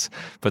sense.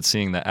 But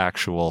seeing the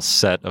actual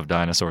set of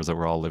dinosaurs that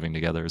were all living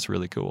together is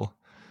really cool.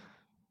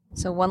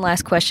 So one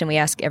last question, we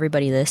ask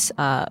everybody this.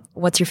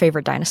 What's your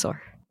favorite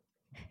dinosaur?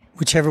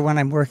 Whichever one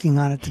I'm working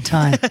on at the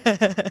time.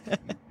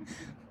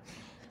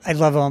 I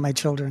love all my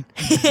children.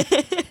 Some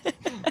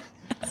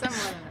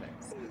more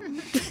than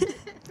others.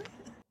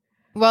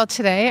 Well,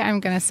 today I'm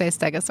going to say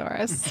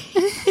Stegosaurus.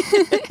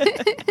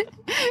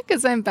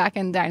 Because I'm back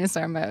in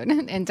dinosaur mode,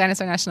 in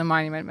Dinosaur National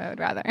Monument mode,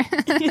 rather.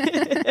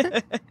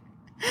 That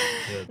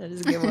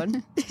is a good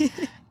one.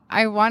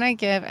 I want to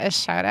give a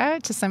shout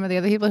out to some of the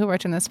other people who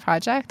worked on this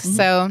project. Mm-hmm.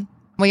 So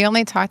we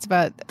only talked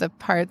about the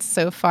parts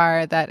so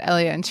far that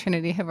Elliot and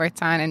Trinity have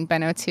worked on, and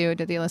Ben O2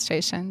 did the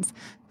illustrations.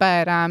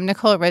 But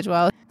Nicole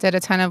Ridgewell did a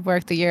ton of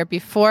work the year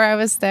before I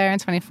was there in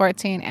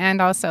 2014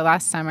 and also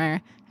last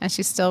summer, and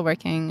she's still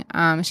working.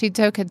 She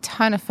took a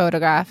ton of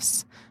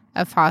photographs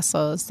of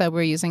fossils that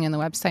we're using in the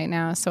website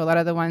now. So a lot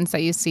of the ones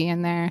that you see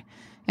in there,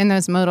 in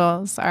those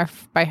modals, are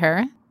by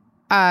her.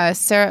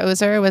 Sarah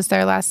Ozer was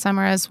there last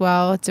summer as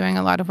well, doing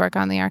a lot of work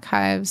on the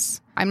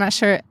archives. I'm not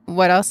sure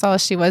what else all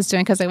she was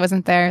doing because I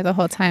wasn't there the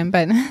whole time,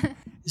 but...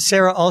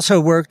 Sarah also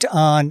worked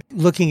on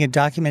looking at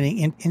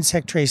documenting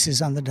insect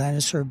traces on the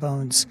dinosaur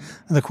bones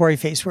on the quarry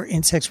face, where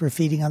insects were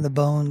feeding on the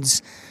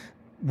bones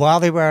while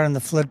they were out on the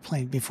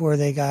floodplain before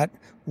they got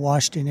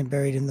washed in and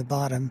buried in the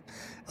bottom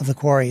of the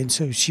quarry. And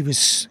so she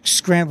was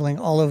scrambling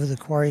all over the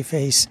quarry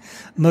face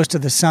most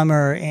of the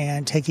summer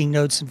and taking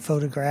notes and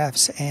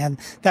photographs. And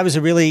that was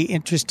a really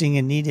interesting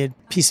and needed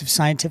piece of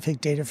scientific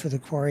data for the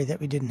quarry that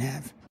we didn't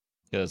have.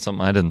 Yeah, it's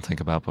something I didn't think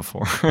about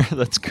before.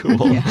 That's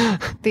cool. Yeah.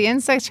 The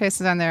insect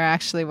traces on there are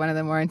actually one of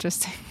the more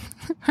interesting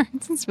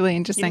It's really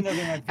interesting. Even though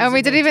they're not And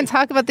we didn't even visible,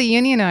 talk about the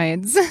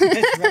unionoids.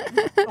 That's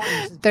right.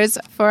 Oh, There's,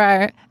 for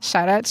our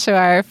shout out to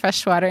our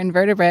freshwater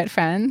invertebrate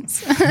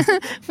friends,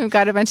 we've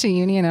got a bunch of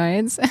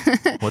unionoids.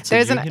 What's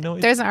a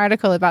unionoid? There's an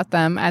article about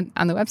them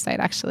on the website,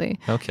 actually.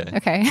 Okay.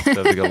 Okay. So I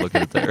have to go look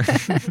at it there.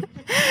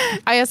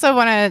 I also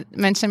want to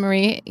mention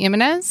Marie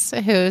Jimenez,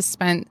 who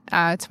spent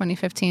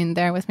 2015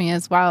 there with me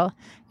as well.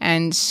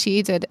 And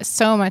she did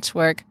so much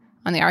work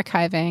on the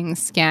archiving,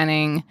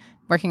 scanning,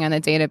 working on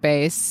the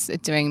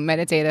database, doing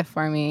metadata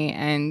for me,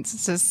 and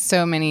just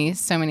so many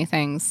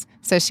things.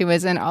 So she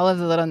was in all of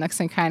the little nooks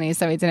and crannies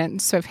that we didn't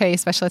sort of pay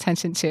special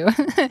attention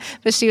to.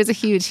 But she was a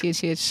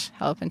huge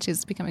help, and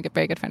she's becoming a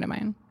very good friend of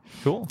mine.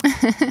 Cool.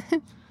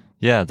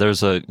 Yeah,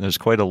 there's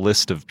quite a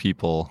list of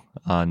people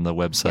on the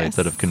website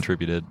that have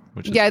contributed,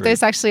 which is great.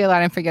 There's actually a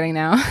lot I'm forgetting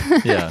now.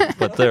 Yeah,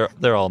 but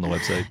they're all on the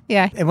website.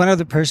 Yeah. And one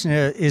other person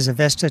is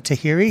Avesta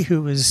Tahiri,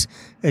 who was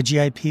a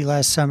GIP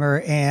last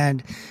summer,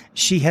 and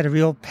she had a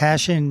real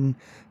passion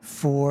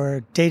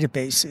for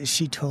databases,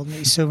 she told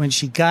me. So when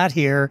she got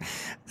here,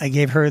 I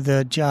gave her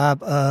the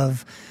job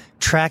of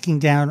tracking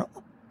down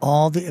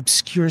all the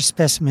obscure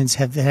specimens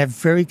that have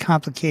very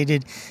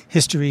complicated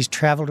histories,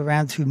 traveled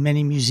around through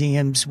many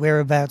museums,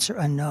 whereabouts are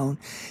unknown.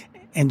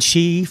 And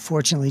she,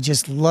 fortunately,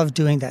 just loved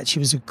doing that. She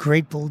was a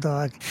great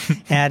bulldog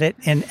at it,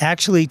 and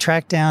actually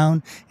tracked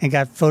down and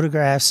got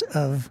photographs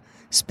of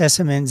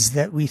specimens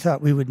that we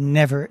thought we would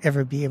never,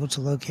 ever be able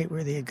to locate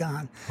where they had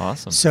gone.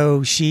 Awesome.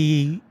 So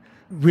she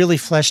really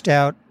fleshed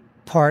out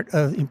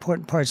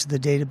important parts of the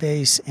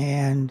database,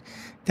 and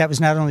that was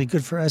not only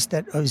good for us,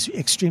 that was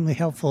extremely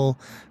helpful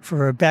for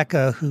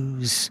Rebecca,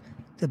 who's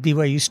the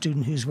BYU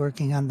student who's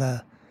working on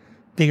the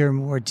bigger,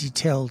 more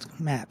detailed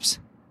maps.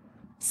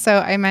 So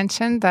I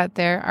mentioned that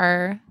there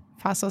are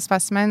fossil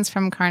specimens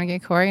from Carnegie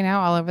Quarry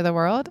now all over the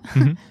world.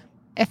 Mm-hmm.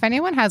 If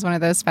anyone has one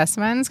of those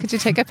specimens, could you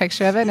take a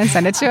picture of it and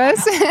send it to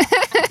us?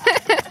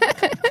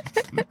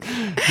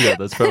 Yeah,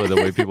 that's probably the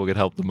way people get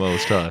help the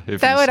most, huh?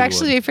 That would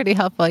actually be pretty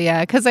helpful,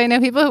 yeah, because I know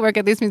people who work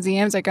at these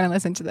museums are going to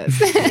listen to this.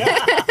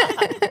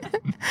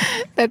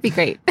 That'd be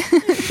great.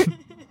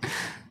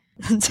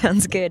 That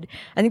sounds good.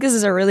 I think this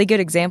is a really good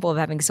example of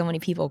having so many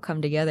people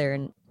come together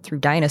and through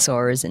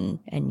dinosaurs, and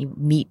you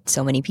meet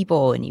so many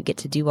people and you get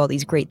to do all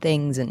these great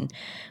things. And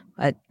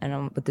I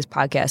know with this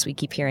podcast, we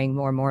keep hearing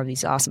more and more of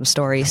these awesome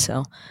stories.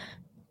 So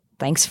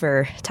thanks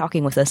for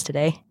talking with us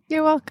today.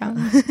 You're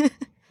welcome.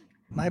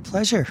 My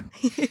pleasure.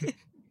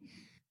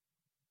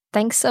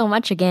 Thanks so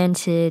much again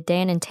to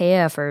Dan and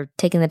Taya for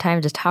taking the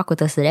time to talk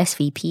with us at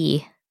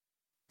SVP.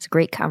 It's a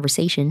great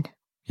conversation.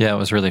 Yeah, it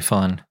was really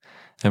fun.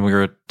 And we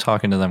were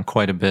talking to them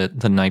quite a bit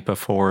the night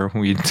before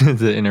we did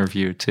the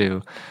interview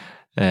too.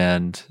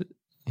 And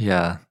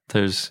yeah,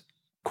 there's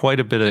quite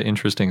a bit of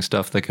interesting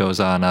stuff that goes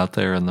on out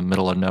there in the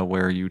middle of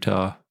nowhere,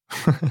 Utah.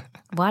 A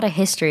lot of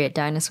history at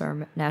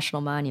Dinosaur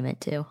National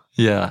Monument too.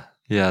 Yeah,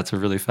 it's a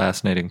really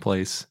fascinating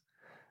place.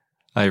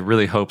 I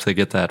really hope they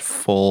get that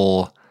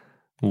full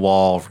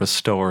wall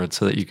restored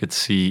so that you could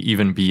see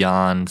even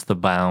beyond the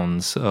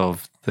bounds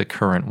of the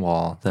current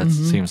wall. That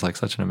seems like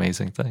such an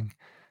amazing thing.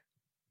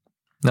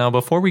 Now,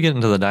 before we get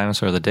into the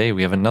dinosaur of the day,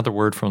 we have another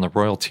word from the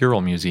Royal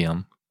Tyrrell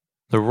Museum.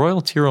 The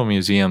Royal Tyrrell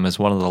Museum is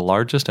one of the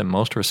largest and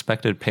most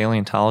respected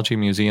paleontology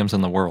museums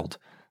in the world.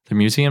 The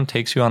museum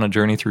takes you on a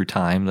journey through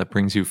time that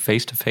brings you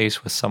face to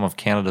face with some of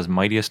Canada's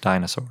mightiest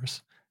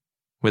dinosaurs.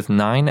 With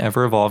 9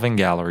 ever-evolving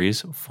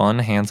galleries, fun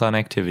hands-on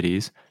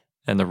activities,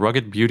 and the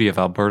rugged beauty of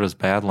Alberta's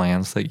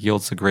Badlands that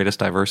yields the greatest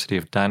diversity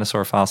of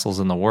dinosaur fossils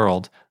in the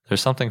world,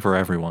 there's something for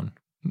everyone.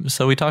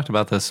 So we talked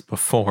about this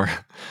before,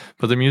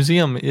 but the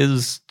museum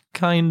is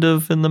kind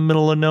of in the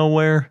middle of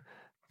nowhere.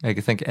 I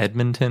think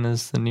Edmonton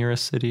is the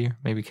nearest city,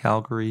 maybe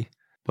Calgary,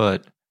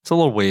 but it's a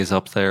little ways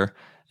up there,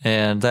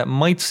 and that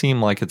might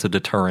seem like it's a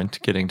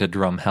deterrent getting to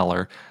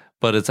Drumheller,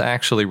 but it's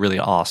actually really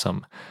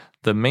awesome.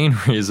 The main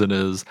reason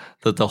is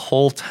that the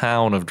whole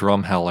town of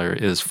Drumheller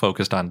is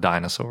focused on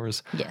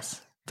dinosaurs.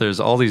 Yes. There's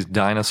all these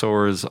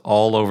dinosaurs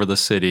all over the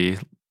city,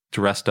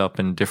 dressed up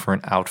in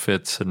different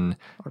outfits and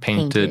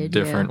painted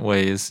different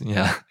ways.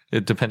 Yeah,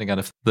 depending on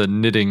if the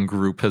knitting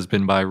group has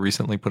been by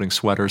recently putting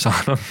sweaters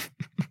on them.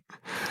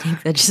 I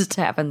think that just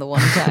happened the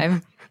one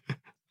time.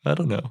 I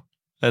don't know.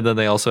 And then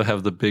they also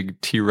have the big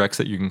T-Rex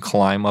that you can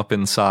climb up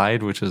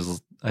inside, which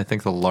is, I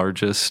think, the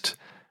largest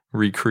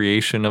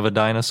recreation of a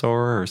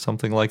dinosaur or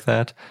something like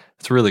that.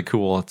 It's really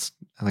cool. It's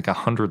like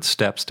 100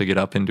 steps to get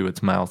up into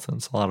its mouth, and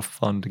it's a lot of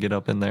fun to get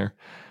up in there.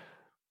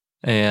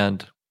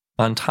 And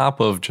on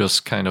top of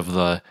just kind of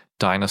the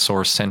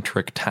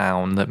dinosaur-centric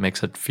town that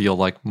makes it feel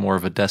like more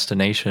of a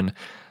destination,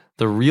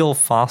 the real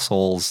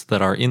fossils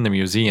that are in the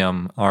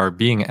museum are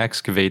being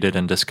excavated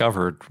and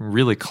discovered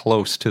really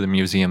close to the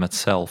museum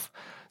itself.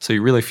 So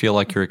you really feel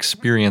like you're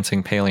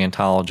experiencing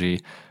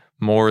paleontology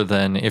more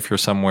than if you're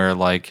somewhere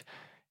like,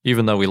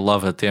 even though we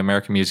love it, the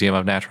American Museum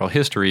of Natural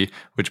History,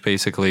 which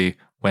basically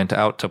went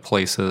out to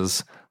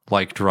places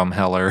like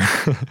Drumheller.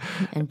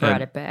 And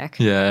brought it back.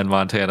 Yeah, and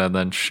Montana, and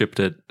then shipped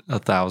it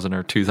 1,000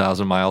 or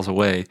 2,000 miles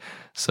away.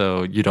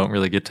 So you don't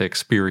really get to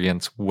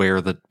experience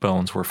where the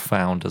bones were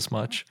found as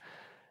much.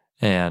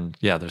 And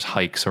yeah, there's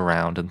hikes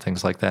around and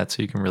things like that.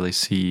 So you can really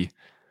see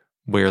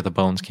where the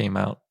bones came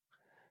out.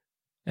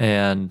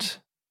 And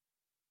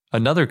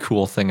another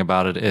cool thing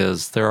about it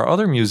is there are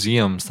other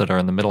museums that are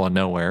in the middle of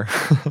nowhere.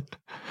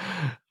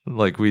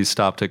 Like we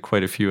stopped at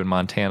quite a few in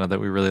Montana that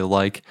we really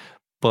like,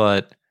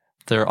 but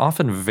they're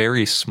often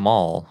very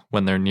small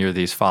when they're near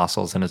these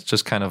fossils. And it's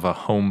just kind of a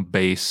home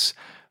base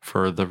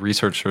for the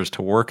researchers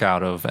to work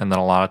out of. And then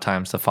a lot of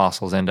times the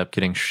fossils end up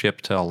getting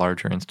shipped to a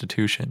larger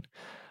institution.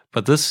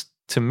 But this,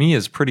 to me,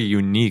 is pretty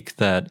unique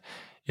that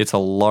it's a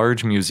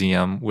large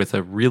museum with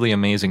a really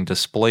amazing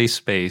display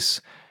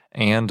space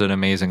and an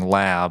amazing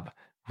lab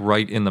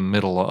right in the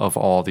middle of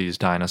all these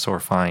dinosaur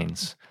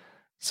finds.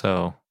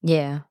 So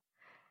Yeah.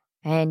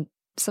 And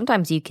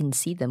sometimes you can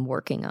see them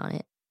working on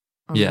it.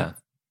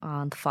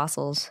 On the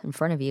fossils in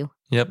front of you.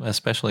 Yep,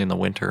 especially in the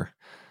winter.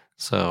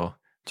 So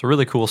it's a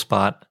really cool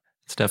spot.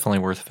 It's definitely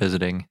worth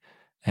visiting.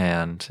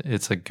 And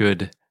it's a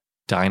good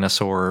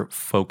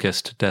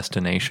dinosaur-focused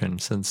destination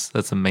since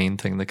that's the main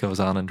thing that goes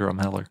on in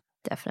Drumheller.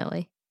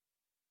 Definitely.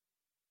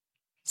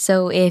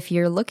 So if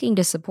you're looking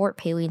to support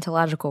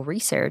paleontological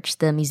research,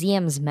 the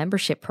museum's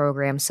membership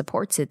program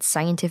supports its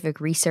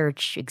scientific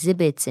research,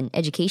 exhibits, and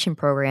education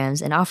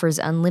programs and offers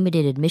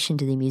unlimited admission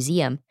to the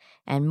museum.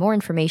 And more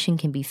information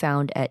can be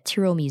found at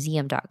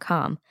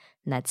tyrrellmuseum.com.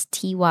 And that's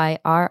TYRRELL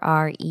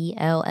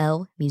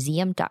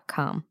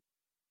museum.com.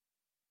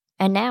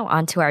 And now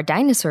on to our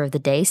dinosaur of the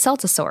day,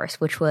 Saltasaurus,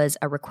 which was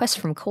a request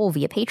from Cole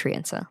via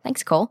Patreon. So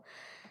thanks, Cole.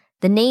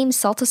 The name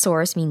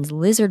Saltasaurus means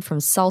lizard from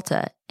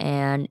Salta,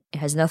 and it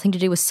has nothing to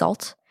do with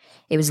salt.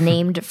 It was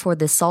named for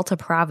the Salta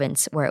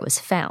province where it was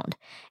found.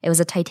 It was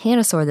a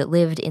titanosaur that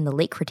lived in the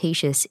late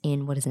Cretaceous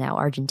in what is now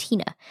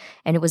Argentina,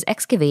 and it was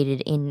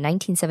excavated in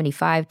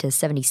 1975 to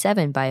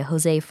 77 by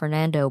Jose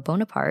Fernando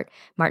Bonaparte,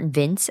 Martin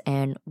Vince,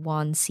 and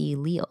Juan C.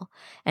 Leal,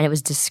 and it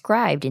was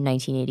described in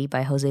 1980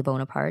 by Jose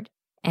Bonaparte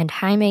and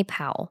Jaime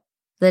Powell.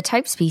 The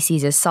type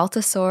species is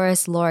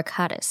Saltasaurus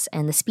loricatus,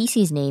 and the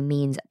species name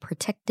means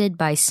protected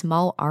by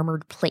small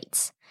armored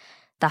plates.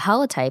 The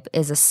holotype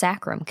is a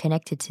sacrum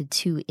connected to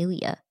two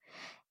ilia.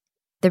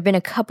 There have been a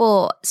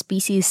couple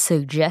species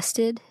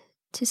suggested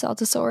to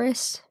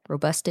Saltasaurus,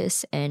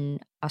 robustus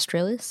and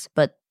australis,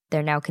 but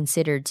they're now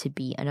considered to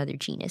be another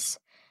genus,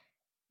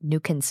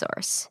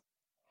 Nucensaurus.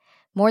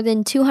 More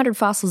than 200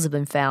 fossils have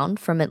been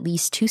found from at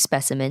least 2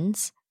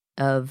 specimens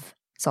of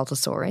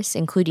Saltasaurus,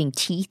 including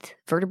teeth,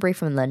 vertebrae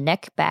from the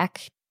neck,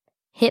 back,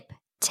 hip,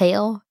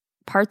 tail,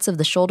 parts of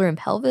the shoulder and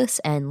pelvis,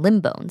 and limb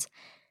bones.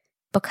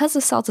 Because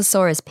of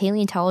Saltasaurus,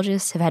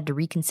 paleontologists have had to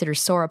reconsider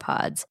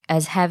sauropods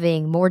as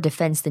having more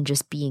defense than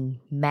just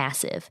being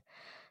massive.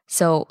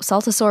 So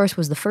Saltasaurus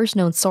was the first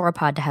known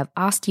sauropod to have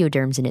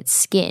osteoderms in its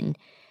skin.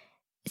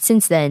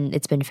 Since then,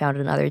 it's been found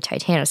in other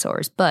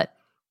titanosaurs, but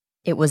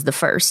it was the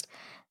first.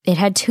 It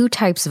had 2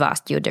 types of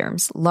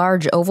osteoderms,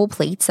 large oval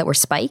plates that were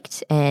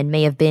spiked and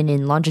may have been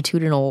in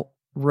longitudinal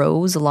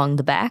rows along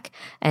the back,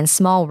 and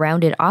small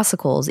rounded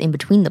ossicles in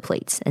between the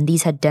plates, and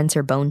these had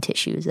denser bone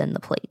tissues than the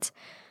plates.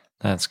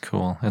 That's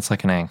cool. It's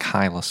like an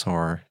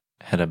ankylosaur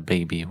had a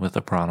baby with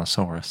a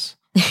brontosaurus.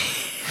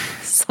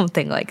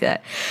 Something like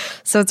that.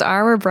 So its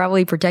armor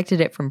probably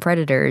protected it from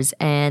predators,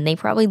 and they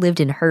probably lived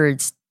in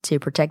herds to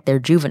protect their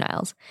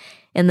juveniles.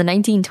 In the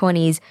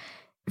 1920s,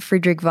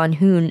 Friedrich von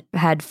Huene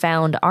had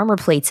found armor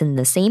plates in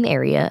the same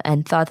area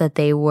and thought that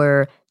they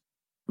were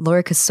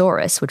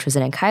Loricosaurus, which was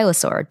an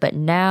ankylosaur, but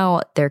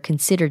now they're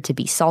considered to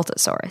be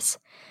Saltasaurus.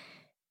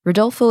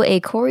 Rodolfo A.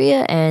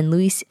 Coria and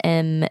Luis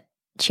M.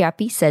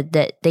 Chiappi said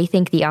that they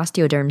think the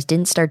osteoderms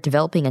didn't start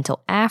developing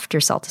until after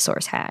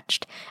Saltasaurus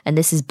hatched, and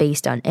this is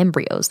based on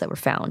embryos that were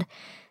found.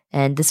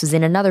 And this was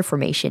in another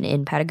formation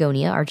in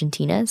Patagonia,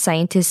 Argentina.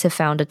 Scientists have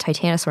found a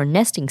titanosaur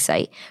nesting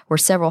site where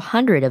several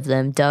hundred of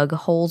them dug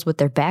holes with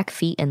their back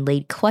feet and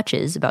laid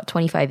clutches, about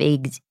 25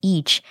 eggs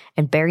each,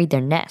 and buried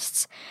their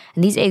nests.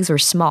 And these eggs were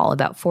small,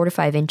 about 4 to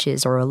 5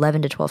 inches or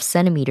 11 to 12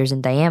 centimeters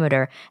in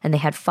diameter, and they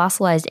had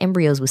fossilized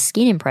embryos with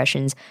skin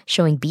impressions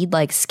showing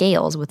bead-like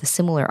scales with a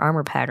similar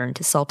armor pattern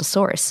to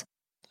Saltasaurus.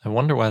 I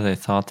wonder why they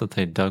thought that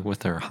they dug with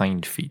their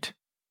hind feet.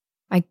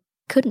 I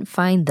couldn't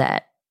find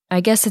that. I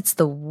guess it's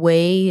the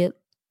way it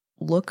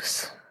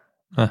looks.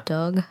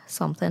 Dug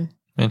something.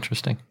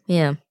 Interesting.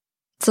 Yeah.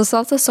 So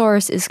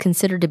Saltasaurus is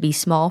considered to be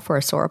small for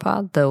a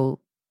sauropod, though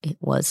it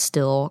was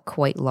still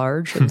quite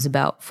large. It was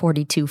about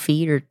 42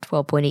 feet or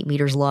 12.8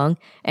 meters long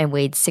and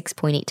weighed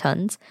 6.8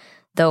 tons,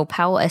 though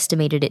Powell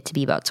estimated it to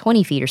be about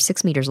 20 feet or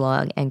 6 meters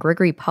long, and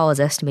Gregory Paul has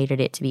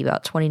estimated it to be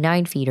about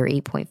 29 feet or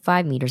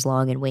 8.5 meters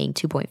long and weighing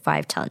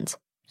 2.5 tons.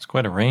 It's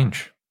quite a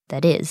range.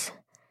 That is.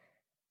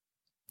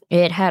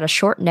 It had a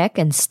short neck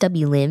and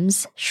stubby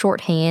limbs,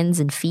 short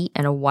hands and feet,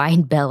 and a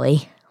wide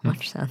belly,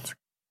 which sounds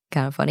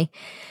kind of funny.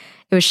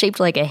 It was shaped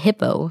like a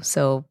hippo,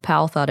 so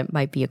Powell thought it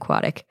might be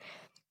aquatic.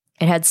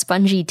 It had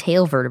spongy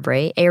tail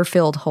vertebrae,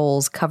 air-filled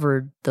holes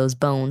covered those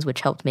bones,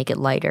 which helped make it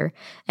lighter,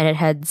 and it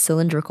had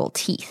cylindrical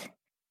teeth.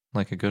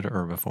 Like a good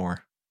herbivore.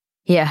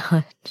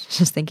 Yeah,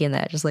 just thinking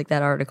that, just like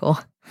that article.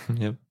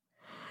 Yep.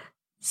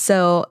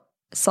 So,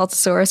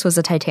 Saltasaurus was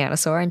a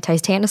titanosaur, and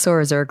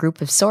titanosaurs are a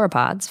group of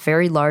sauropods,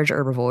 very large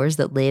herbivores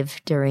that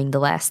lived during the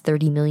last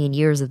 30 million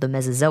years of the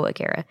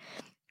Mesozoic era.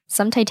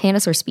 Some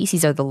titanosaur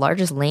species are the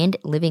largest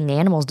land-living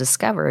animals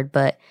discovered,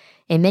 but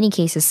in many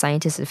cases,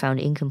 scientists have found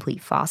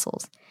incomplete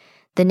fossils.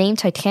 The name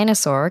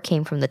titanosaur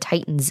came from the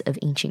Titans of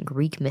ancient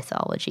Greek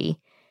mythology,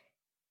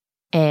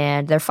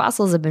 and their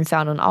fossils have been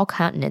found on all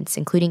continents,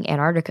 including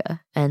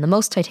Antarctica, and the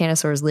most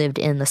titanosaurs lived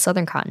in the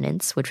southern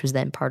continents, which was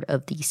then part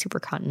of the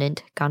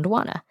supercontinent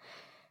Gondwana.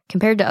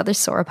 Compared to other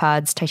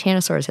sauropods,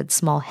 titanosaurs had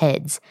small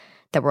heads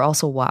that were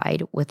also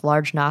wide, with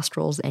large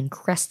nostrils and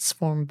crests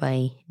formed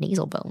by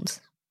nasal bones.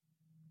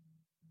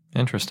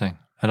 Interesting.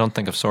 I don't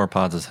think of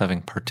sauropods as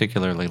having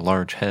particularly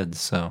large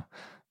heads, so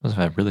those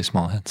have really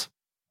small heads.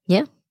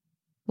 Yeah.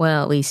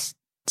 Well, at least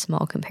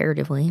small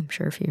comparatively. I'm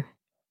sure if you're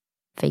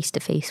face to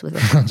face with a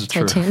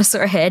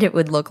titanosaur head, it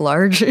would look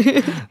large.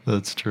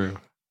 That's true.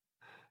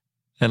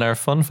 And our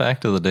fun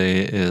fact of the day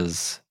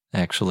is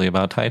actually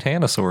about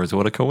titanosaurs.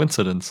 What a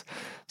coincidence.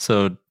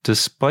 So,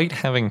 despite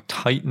having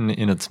titan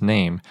in its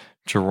name,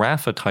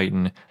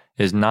 Giraffatitan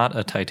is not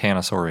a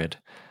titanosaurid,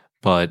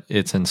 but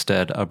it's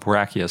instead a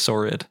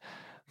brachiosaurid.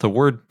 The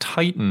word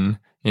titan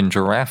in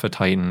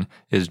Giraffatitan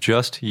is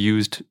just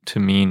used to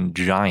mean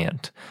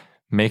giant,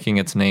 making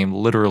its name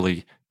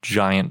literally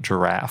giant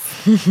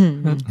giraffe.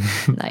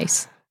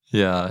 Nice.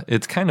 Yeah,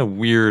 it's kind of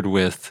weird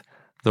with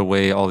the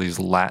way all these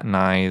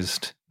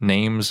Latinized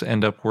names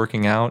end up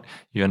working out.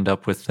 You end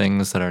up with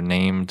things that are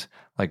named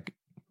like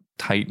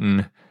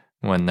Titan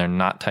when they're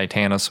not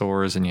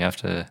titanosaurs, and you have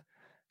to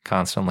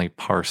constantly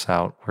parse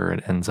out where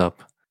it ends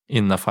up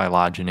in the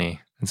phylogeny.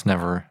 It's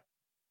never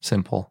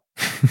simple.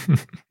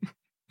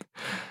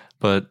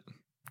 But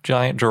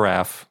giant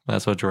giraffe,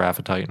 that's what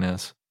Giraffatitan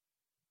is.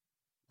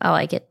 I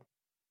like it.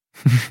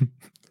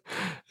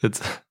 It's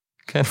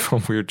kind of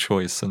a weird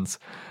choice since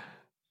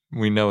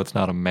we know it's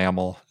not a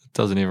mammal. It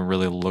doesn't even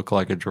really look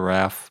like a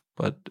giraffe,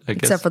 but I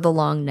guess... Except for the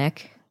long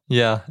neck.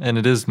 Yeah, and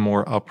it is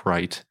more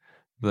upright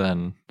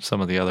than some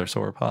of the other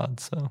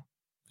sauropods, so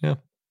yeah.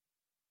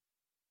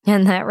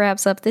 And that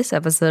wraps up this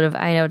episode of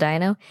I Know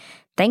Dino.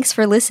 Thanks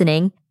for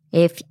listening.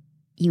 If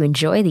you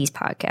enjoy these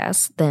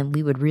podcasts, then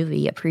we would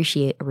really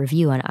appreciate a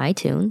review on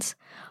iTunes.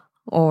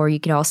 Or you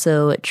can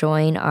also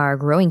join our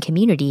growing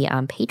community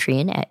on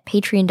Patreon at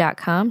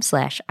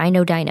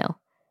patreon.com/iknowdino.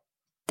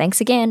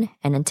 Thanks again,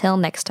 and until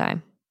next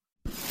time.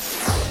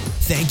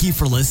 Thank you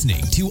for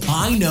listening to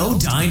I Know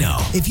Dino.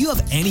 If you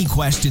have any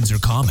questions or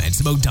comments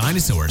about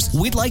dinosaurs,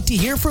 we'd like to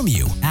hear from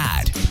you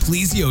at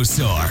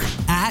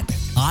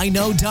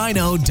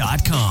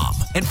plesiosaur@iknowdino.com.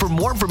 And for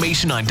more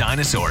information on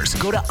dinosaurs,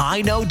 go to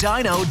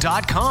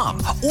iknowdino.com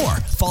or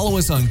follow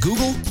us on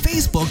Google,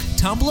 Facebook,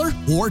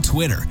 Tumblr, or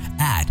Twitter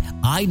at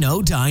I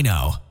Know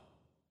Dino.